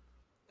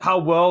how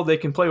well they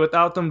can play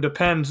without them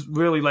depends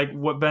really, like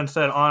what Ben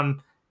said,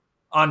 on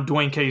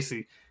Dwayne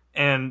Casey.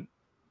 And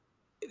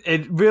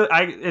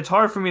it's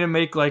hard for me to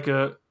make like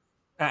an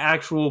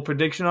actual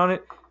prediction on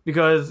it,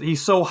 because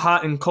he's so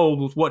hot and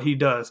cold with what he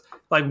does.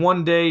 Like,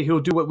 one day he'll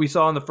do what we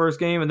saw in the first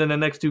game, and then the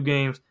next 2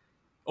 games,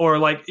 or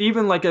like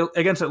even like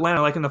against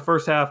Atlanta, like in the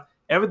first half,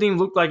 everything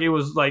looked like it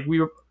was like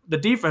the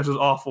defense was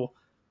awful,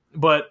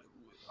 but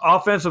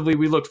offensively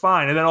we looked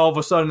fine. And then all of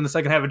a sudden in the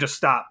second half it just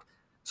stopped.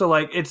 So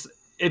like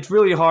it's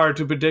really hard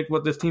to predict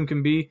what this team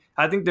can be.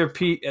 I think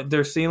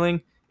their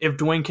ceiling, if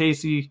Dwayne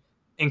Casey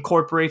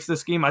incorporates the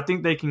scheme, I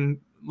think they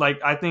can.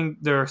 I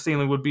think their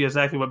ceiling would be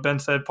exactly what Ben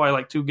said, probably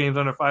like 2 games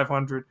under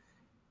 500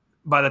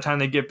 by the time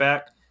they get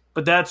back.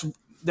 But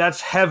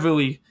that's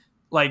heavily,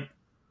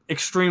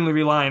 extremely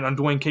reliant on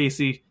Dwayne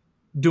Casey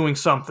doing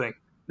something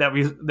that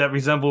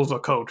resembles a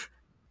coach.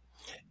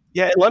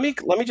 Yeah, let me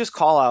just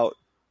call out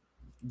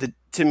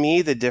to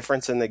me the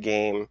difference in the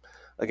game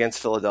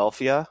against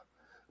Philadelphia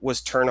was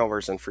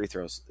turnovers and free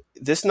throws.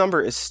 This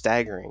number is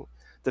staggering.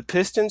 The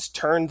Pistons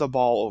turned the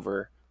ball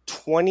over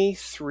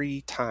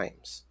 23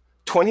 times.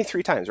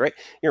 23 times, right?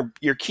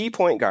 Your key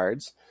point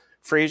guards,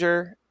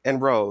 Frazier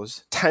and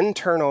Rose, 10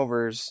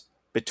 turnovers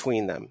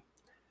between them.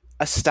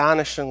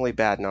 Astonishingly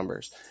bad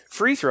numbers.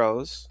 Free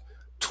throws,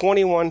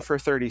 21 for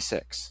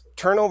 36.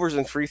 Turnovers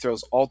and free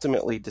throws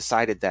ultimately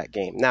decided that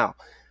game. Now,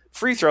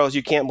 free throws,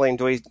 you can't blame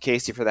Dwayne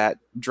Casey for that.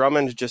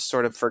 Drummond just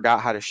sort of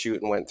forgot how to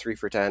shoot and went 3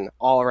 for 10.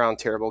 All around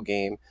terrible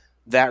game.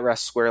 That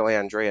rests squarely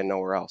on Dre and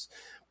nowhere else.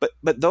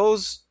 But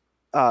those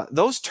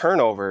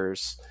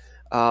turnovers,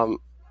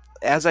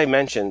 as I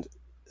mentioned,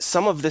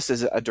 some of this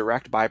is a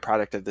direct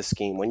byproduct of the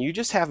scheme. When you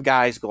just have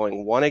guys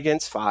going 1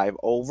 against 5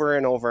 over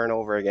and over and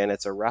over again,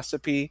 it's a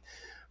recipe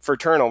for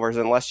turnovers,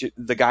 unless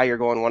the guy you're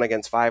going 1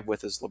 against 5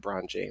 with is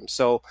LeBron James.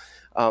 So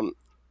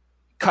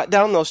cut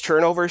down those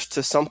turnovers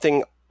to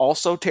something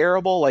also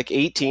terrible, like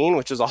 18,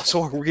 which is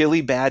also a really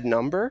bad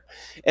number,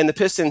 and the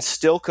Pistons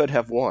still could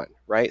have won,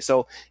 right?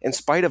 So in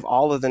spite of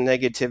all of the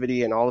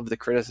negativity and all of the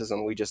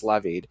criticism we just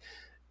levied,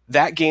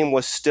 that game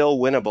was still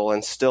winnable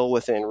and still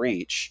within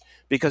reach,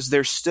 because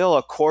there's still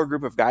a core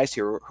group of guys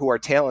here who are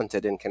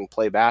talented and can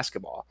play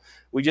basketball.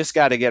 We just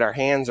got to get our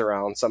hands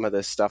around some of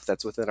this stuff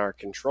that's within our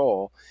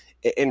control.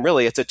 And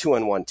really, it's a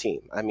 2-1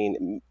 team. I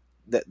mean,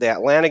 the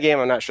Atlanta game,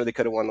 I'm not sure they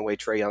could have won the way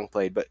Trae Young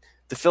played, but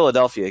the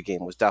Philadelphia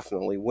game was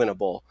definitely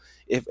winnable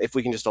if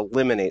we can just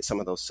eliminate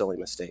some of those silly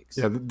mistakes.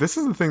 Yeah, this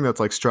is the thing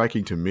that's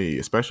striking to me,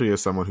 especially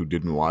as someone who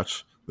didn't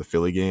watch the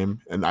Philly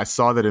game. And I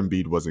saw that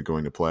Embiid wasn't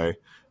going to play.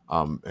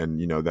 And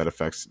that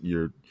affects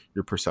your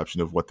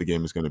perception of what the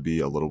game is going to be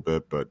a little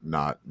bit, but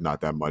not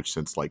that much,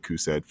 since, like Koo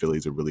said,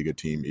 Philly's a really good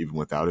team even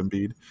without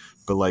Embiid.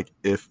 But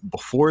if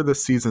before the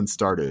season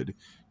started,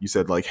 you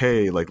said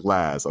hey,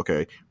 Laz,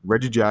 okay,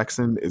 Reggie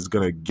Jackson is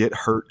going to get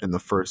hurt in the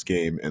first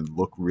game and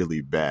look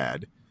really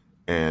bad,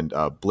 and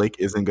Blake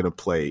isn't going to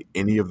play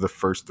any of the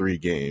first 3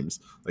 games,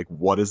 like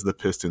what is the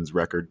Pistons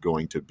record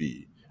going to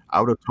be?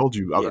 I would have told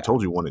you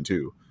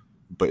 1-2,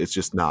 but it's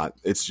just not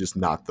the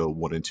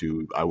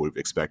 1-2 I would have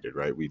expected,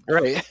 right?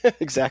 Right.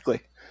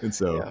 Exactly. And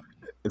so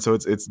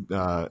it's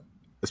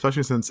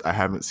especially since I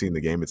haven't seen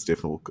the game, it's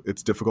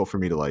difficult for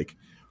me to like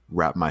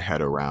wrap my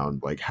head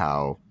around like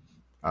how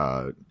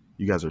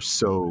you guys are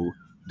so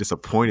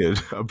disappointed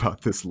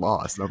about this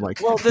loss. And I'm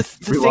like, well, the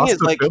thing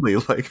is, like,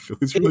 Philly's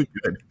really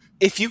good.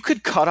 If you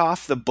could cut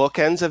off the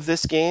bookends of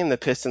this game, the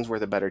Pistons were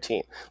the better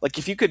team. Like,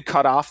 if you could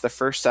cut off the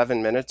first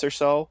 7 minutes or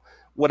so,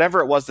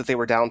 whatever it was that they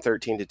were down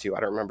 13-2, I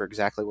don't remember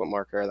exactly what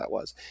marker that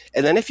was.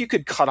 And then if you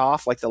could cut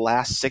off like the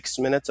last 6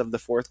 minutes of the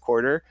fourth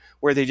quarter,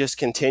 where they just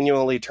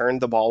continually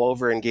turned the ball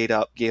over and gave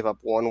up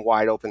one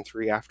wide open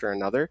 3 after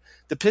another,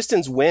 the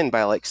Pistons win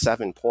by like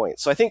 7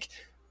 points. So I think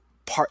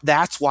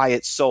that's why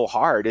it's so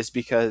hard, is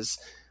because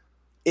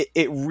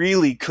it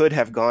really could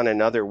have gone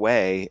another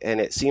way,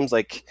 and it seems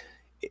like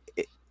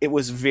it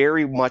was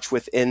very much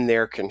within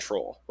their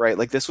control, right?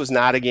 Like, this was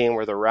not a game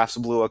where the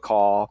refs blew a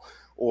call,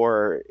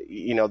 or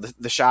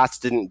the shots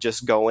didn't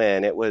just go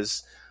in. It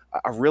was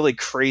a really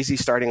crazy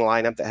starting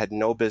lineup that had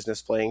no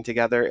business playing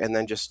together, and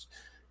then just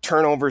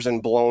turnovers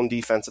and blown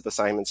defensive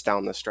assignments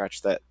down the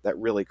stretch that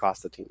really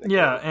cost the team the game.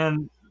 Yeah,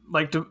 and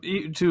like to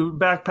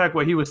backpack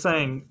what he was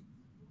saying,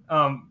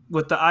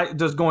 with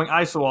just going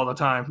ISO all the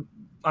time.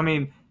 I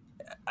mean,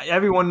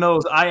 everyone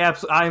knows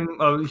I'm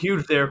a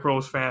huge Derrick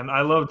Rose fan.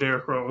 I love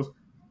Derrick Rose,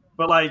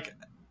 but like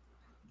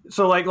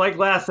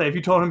last day, if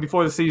you told him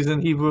before the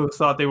season, he would have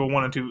thought they were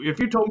 1-2. If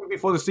you told me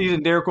before the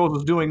season Derrick Rose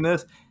was doing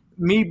this,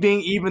 me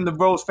being even the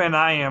Rose fan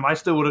I am, I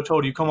still would have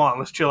told you, come on,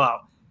 let's chill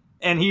out.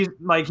 And he's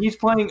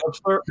playing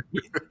absurd.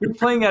 He's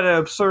playing at an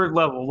absurd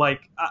level.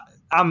 Like,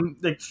 I'm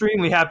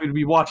extremely happy to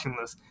be watching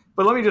this.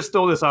 But let me just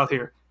throw this out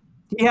here.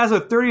 He has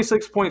a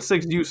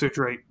 36.6 usage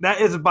rate.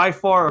 That is by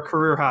far a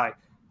career high.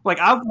 Like,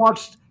 I've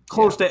watched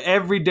close to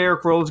every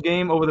Derrick Rose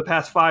game over the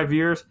past 5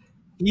 years.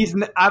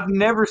 I've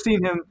never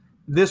seen him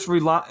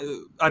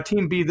a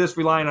team be this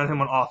reliant on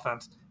him on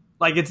offense.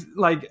 Like, it's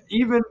like,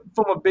 even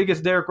from a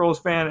biggest Derrick Rose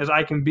fan as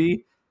I can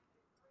be,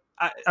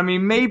 I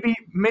mean,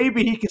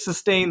 maybe he can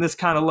sustain this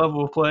kind of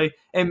level of play,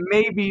 and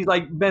maybe,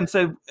 like Ben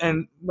said,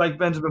 and like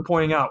Ben's been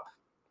pointing out,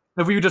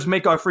 if we would just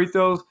make our free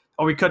throws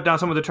or we cut down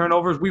some of the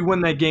turnovers, we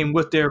win that game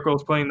with Derrick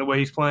Rose playing the way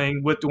he's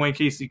playing, with Dwayne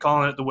Casey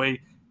calling it the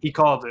way he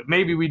called it.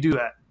 Maybe we do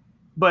that.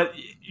 But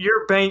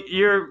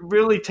you're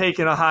really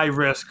taking a high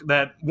risk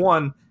that,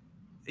 one,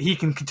 he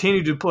can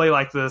continue to play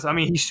like this. I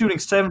mean, he's shooting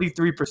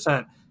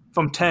 73%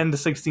 from 10 to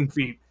 16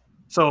 feet.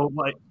 So,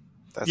 like,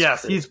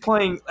 yes, he's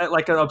playing at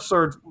like an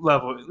absurd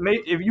level.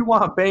 If you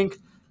want to bank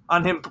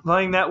on him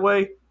playing that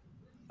way,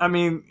 I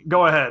mean,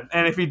 go ahead.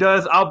 And if he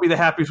does, I'll be the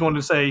happiest one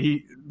to say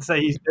he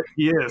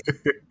is.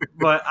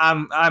 But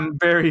I'm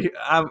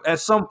at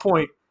some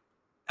point.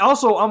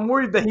 Also, I'm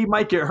worried that he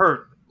might get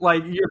hurt.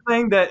 Like, you're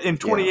saying that in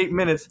 28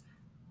 minutes,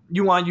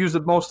 you want to use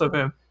the most of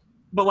him.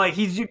 But, like,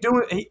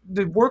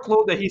 the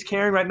workload that he's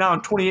carrying right now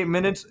in 28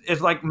 minutes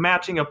is like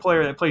matching a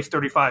player that plays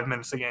 35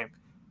 minutes a game.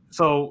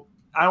 So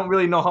I don't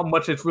really know how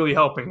much it's really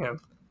helping him.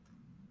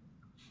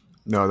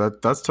 No,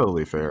 that's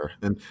totally fair.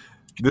 And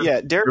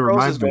Derrick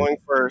Rose is going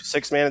for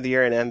 6th Man of the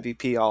Year and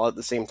MVP all at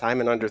the same time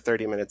in under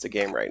 30 minutes a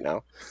game right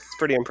now. It's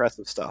pretty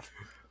impressive stuff.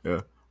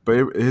 Yeah.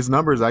 But his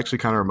numbers actually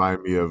kind of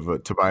remind me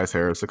of Tobias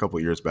Harris a couple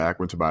of years back,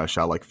 when Tobias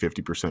shot like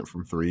 50%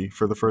 from 3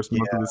 for the first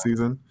month of the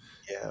season.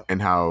 Yeah.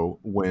 And how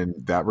when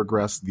that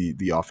regressed,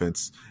 the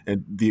offense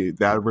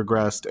that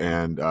regressed,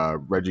 and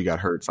Reggie got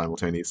hurt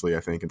simultaneously,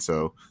 I think, and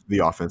so the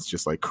offense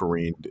just like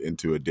careened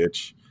into a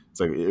ditch. It's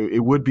like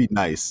it would be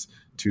nice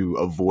to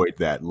avoid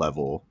that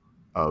level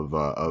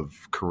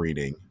of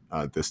careening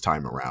this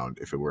time around,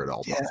 if it were at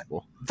all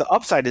possible. The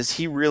upside is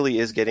he really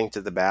is getting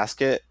to the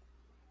basket,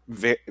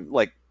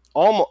 like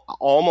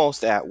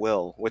almost at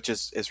will, which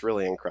is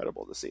really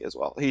incredible to see as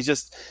well. It's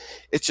just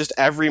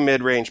every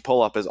mid-range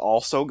pull-up is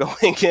also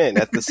going in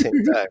at the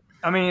same time.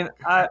 I mean,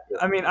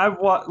 I've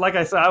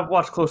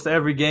watched close to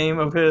every game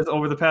of his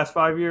over the past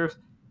 5 years,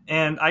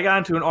 and I got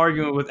into an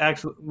argument with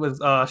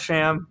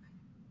Sham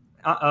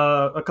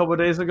a couple of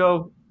days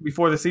ago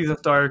before the season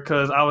started,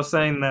 because I was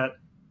saying that,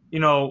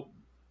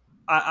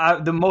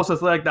 the most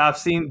athletic that I've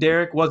seen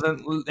Derrick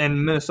wasn't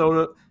in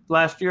Minnesota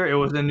last year. It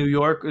was in New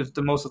York. It's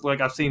the most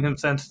athletic I've seen him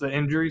since the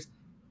injuries.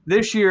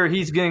 This year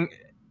he's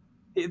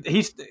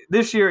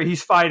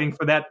fighting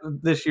for that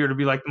this year to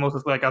be like the most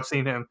athletic I've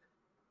seen him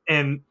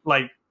in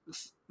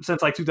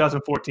since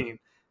 2014.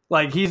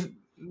 Like, he's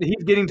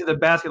getting to the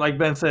basket, like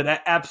Ben said,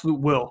 at absolute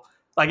will.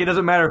 Like, it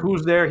doesn't matter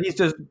who's there.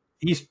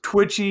 He's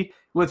twitchy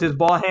with his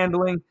ball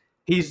handling.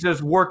 He's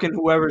just working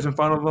whoever's in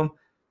front of him.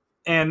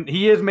 And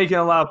he is making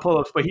a lot of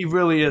pull-ups, but he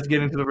really is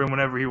getting to the rim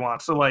whenever he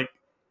wants. So, like,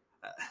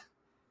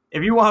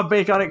 if you want to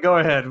bank on it, go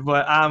ahead.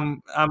 But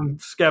I'm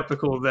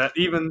skeptical that,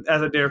 even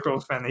as a Derrick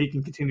Rose fan, that he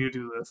can continue to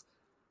do this.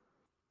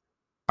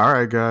 All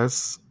right,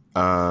 guys.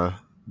 That's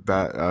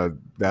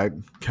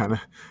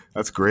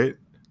great.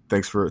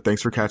 Thanks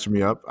for catching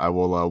me up. I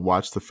will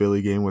watch the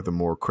Philly game with a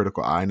more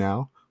critical eye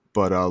now.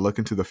 But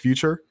looking to the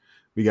future,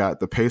 we got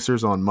the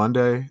Pacers on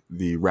Monday,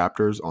 the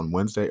Raptors on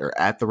Wednesday, or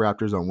at the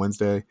Raptors on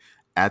Wednesday,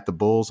 at the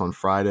Bulls on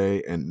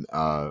Friday, and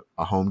a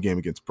home game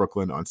against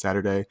Brooklyn on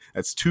Saturday.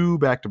 That's 2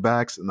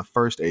 back-to-backs in the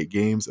first 8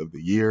 games of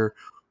the year.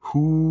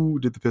 Who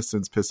did the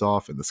Pistons piss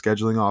off in the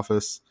scheduling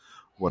office?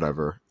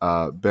 Whatever.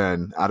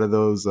 Ben, out of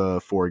those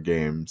 4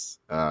 games,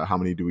 how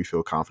many do we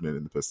feel confident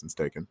in the Pistons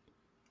taking?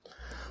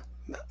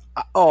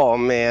 Oh,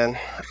 man.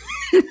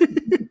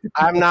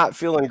 I'm not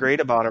feeling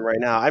great about him right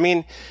now. I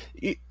mean,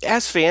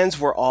 as fans,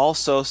 we're all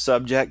so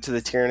subject to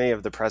the tyranny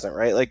of the present,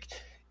 right? Like,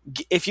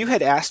 if you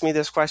had asked me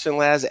this question,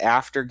 Laz,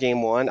 after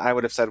game 1, I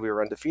would have said we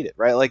were undefeated,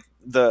 right? Like,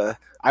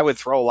 I would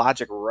throw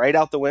logic right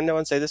out the window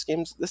and say this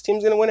team's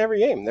going to win every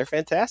game. They're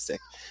fantastic.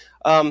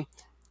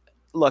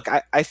 Look,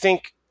 I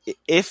think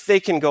if they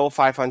can go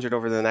 500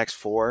 over the next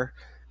 4,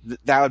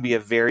 that would be a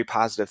very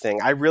positive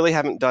thing. I really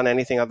haven't done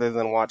anything other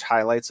than watch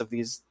highlights of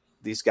these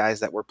guys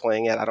that we're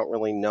playing at. I don't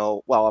really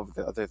know, well,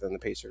 other than the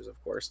Pacers,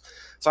 of course.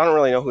 So I don't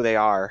really know who they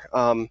are.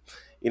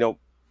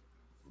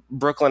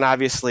 Brooklyn,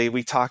 obviously,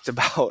 I talked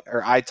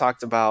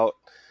about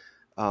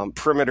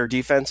perimeter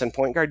defense and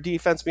point guard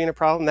defense being a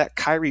problem. That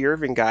Kyrie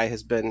Irving guy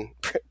has been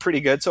pretty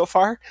good so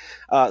far.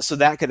 So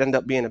that could end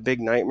up being a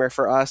big nightmare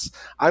for us.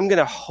 I'm going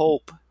to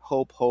hope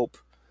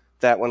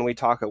that when we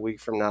talk a week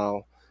from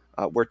now,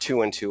 we're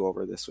 2-2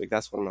 over this week.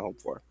 That's what I'm going to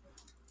hope for.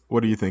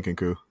 What are you thinking,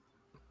 Koo?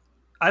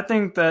 I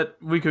think that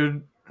we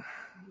could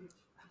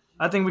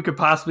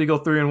possibly go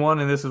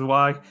 3-1, and this is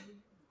why.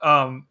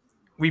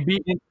 We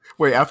beat.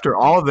 Wait, after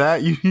all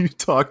that, you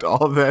talked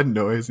all that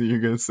noise, and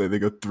you're gonna say they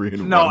go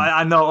 3-1? No,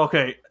 I know.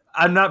 Okay,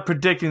 I'm not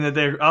predicting that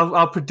they.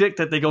 I'll predict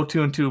that they go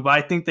 2-2, but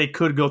I think they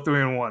could go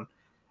 3-1,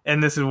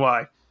 and this is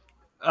why.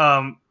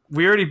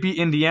 We already beat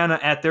Indiana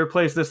at their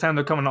place. This time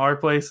they're coming to our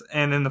place,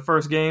 and in the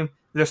first game,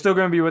 they're still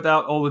going to be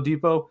without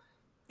Oladipo.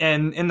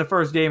 And in the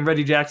first game,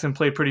 Reggie Jackson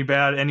played pretty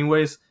bad,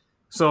 anyways.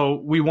 So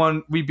we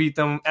won. We beat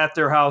them at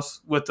their house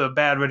with a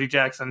bad Reggie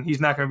Jackson.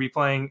 He's not going to be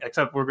playing,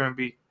 except we're going to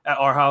be at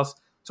our house.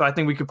 So I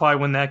think we could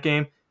probably win that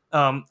game.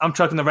 I'm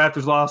chucking the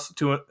Raptors loss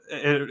to it.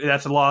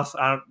 That's a loss.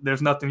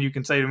 There's nothing you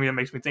can say to me that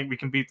makes me think we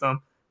can beat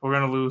them. We're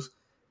going to lose.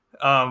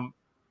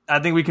 I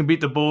think we can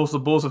beat the Bulls. The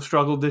Bulls have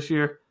struggled this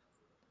year.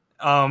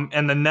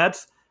 And the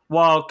Nets,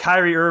 while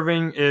Kyrie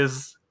Irving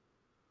has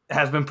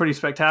been pretty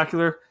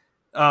spectacular,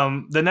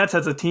 the Nets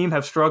as a team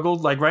have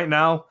struggled. Like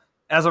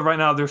as of right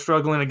now, they're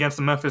struggling against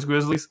the Memphis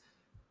Grizzlies.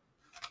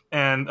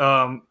 And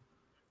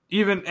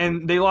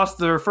they lost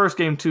their first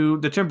game to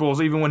the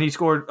Timberwolves, even when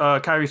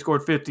Kyrie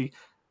scored 50.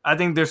 I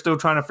think they're still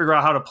trying to figure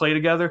out how to play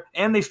together,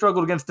 and they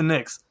struggled against the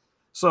Knicks.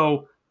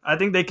 So I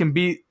think they can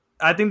beat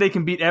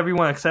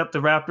everyone except the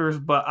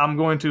Raptors, but I'm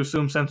going to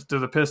assume since they're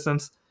the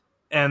Pistons,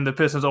 and the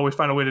Pistons always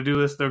find a way to do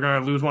this, they're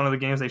going to lose one of the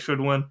games they should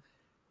win,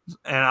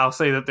 and I'll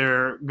say that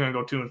they're going to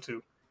go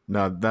 2-2.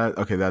 No,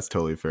 that's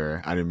totally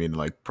fair. I didn't mean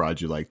to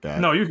prod you like that.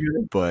 No, you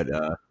did. But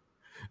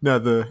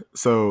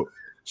so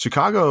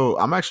Chicago,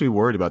 I'm actually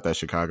worried about that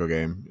Chicago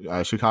game.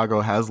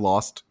 Chicago has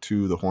lost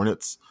to the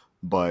Hornets,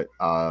 but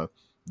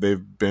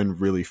they've been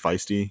really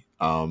feisty.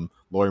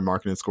 Lauri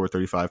Markkanen scored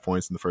 35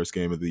 points in the first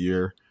game of the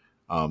year.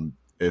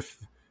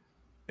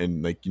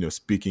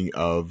 Speaking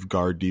of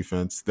guard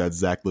defense, that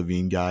Zach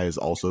LaVine guy is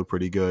also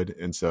pretty good,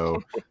 and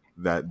so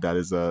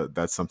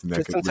that's something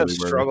that Pistons could really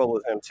have struggled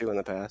with him too in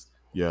the past.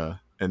 Yeah.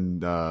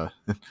 And the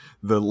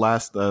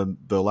last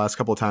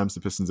couple of times the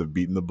Pistons have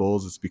beaten the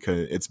Bulls,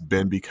 it's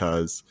been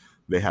because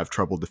they have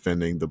trouble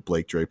defending the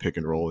Blake Dre pick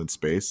and roll in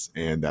space,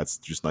 and that's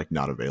just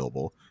not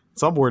available.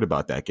 So I'm worried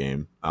about that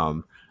game.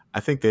 I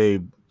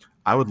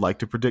would like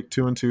to predict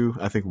 2-2.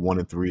 I think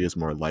 1-3 is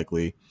more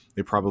likely.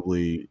 They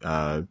probably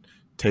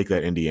take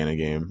that Indiana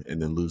game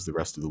and then lose the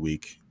rest of the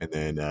week, and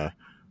then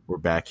we're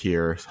back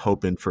here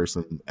hoping for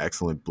some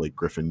excellent Blake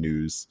Griffin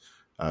news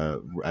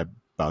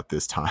about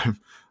this time.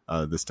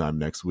 This time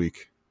next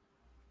week.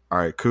 All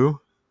right, Koo.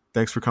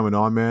 Thanks for coming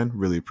on, man.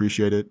 Really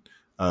appreciate it.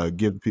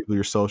 Give people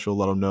your social.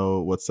 Let them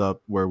know what's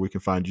up, where we can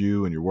find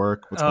you and your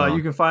work. What's going on?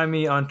 You can find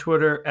me on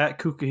Twitter at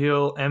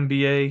Kukahill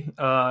NBA.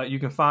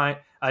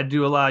 I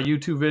do a lot of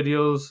YouTube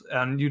videos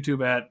on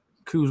YouTube at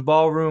Koo's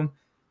Ballroom.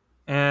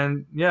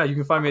 And yeah, you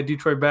can find me at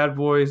Detroit Bad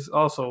Boys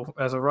also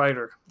as a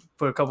writer.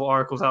 Put a couple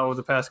articles out over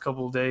the past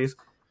couple of days.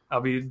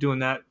 I'll be doing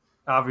that,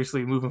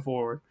 obviously, moving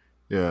forward.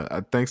 Yeah,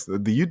 thanks. I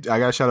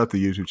gotta shout out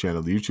the YouTube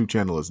channel. The YouTube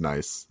channel is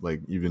nice.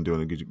 You've been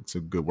doing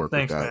some good work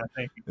with that. Man.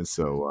 Thank you. And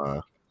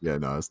so,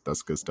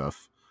 that's good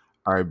stuff.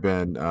 All right,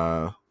 Ben.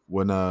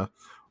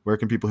 Where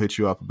can people hit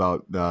you up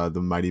about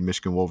the mighty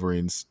Michigan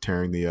Wolverines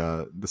tearing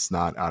the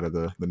snot out of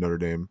the Notre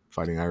Dame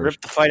Fighting Irish?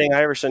 Rip the Fighting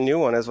Irish a new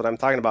one is what I'm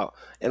talking about.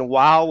 And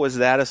wow, was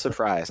that a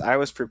surprise? I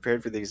was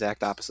prepared for the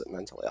exact opposite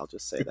mentally. I'll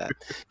just say that.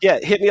 Yeah,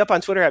 hit me up on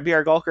Twitter at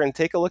BRGulker and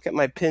take a look at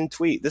my pinned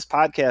tweet. This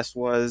podcast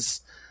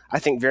was, I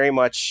think, very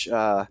much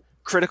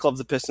critical of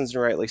the Pistons,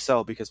 and rightly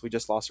so, because we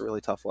just lost a really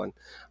tough one.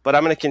 But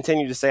I'm going to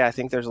continue to say I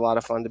think there's a lot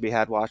of fun to be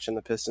had watching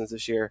the Pistons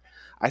this year.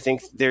 I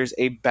think there's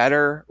a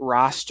better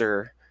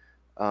roster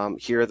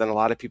here than a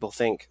lot of people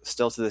think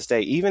still to this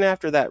day, even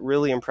after that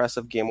really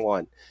impressive game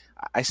 1.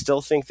 I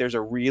still think there's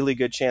a really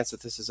good chance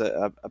that this is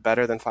a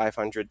better than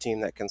 500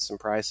 team that can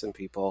surprise some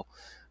people.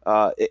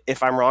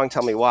 If I'm wrong,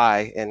 tell me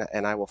why,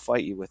 and I will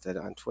fight you with it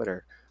on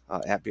Twitter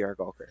at BR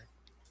Gulker.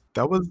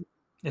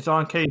 It's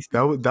on case.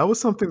 That was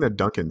something that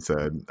Duncan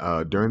said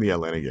during the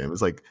Atlanta game.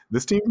 It's like,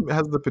 this team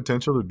has the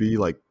potential to be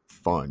like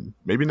fun.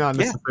 Maybe not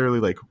necessarily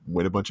like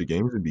win a bunch of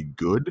games and be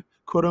good,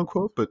 quote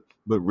unquote, but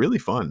really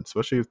fun,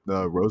 especially if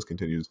Rose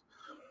continues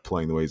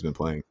playing the way he's been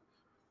playing.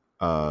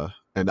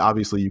 And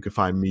obviously you can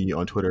find me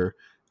on Twitter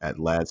at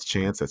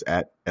LadsChance. That's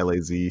at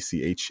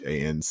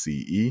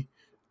LAZCHANCE.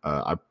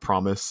 I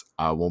promise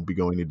I won't be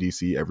going to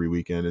DC every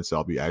weekend, and so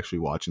I'll be actually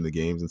watching the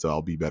games, and so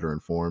I'll be better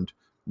informed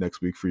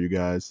next week for you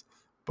guys.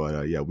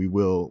 But yeah, we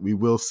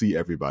will see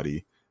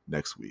everybody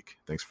next week.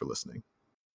 Thanks for listening.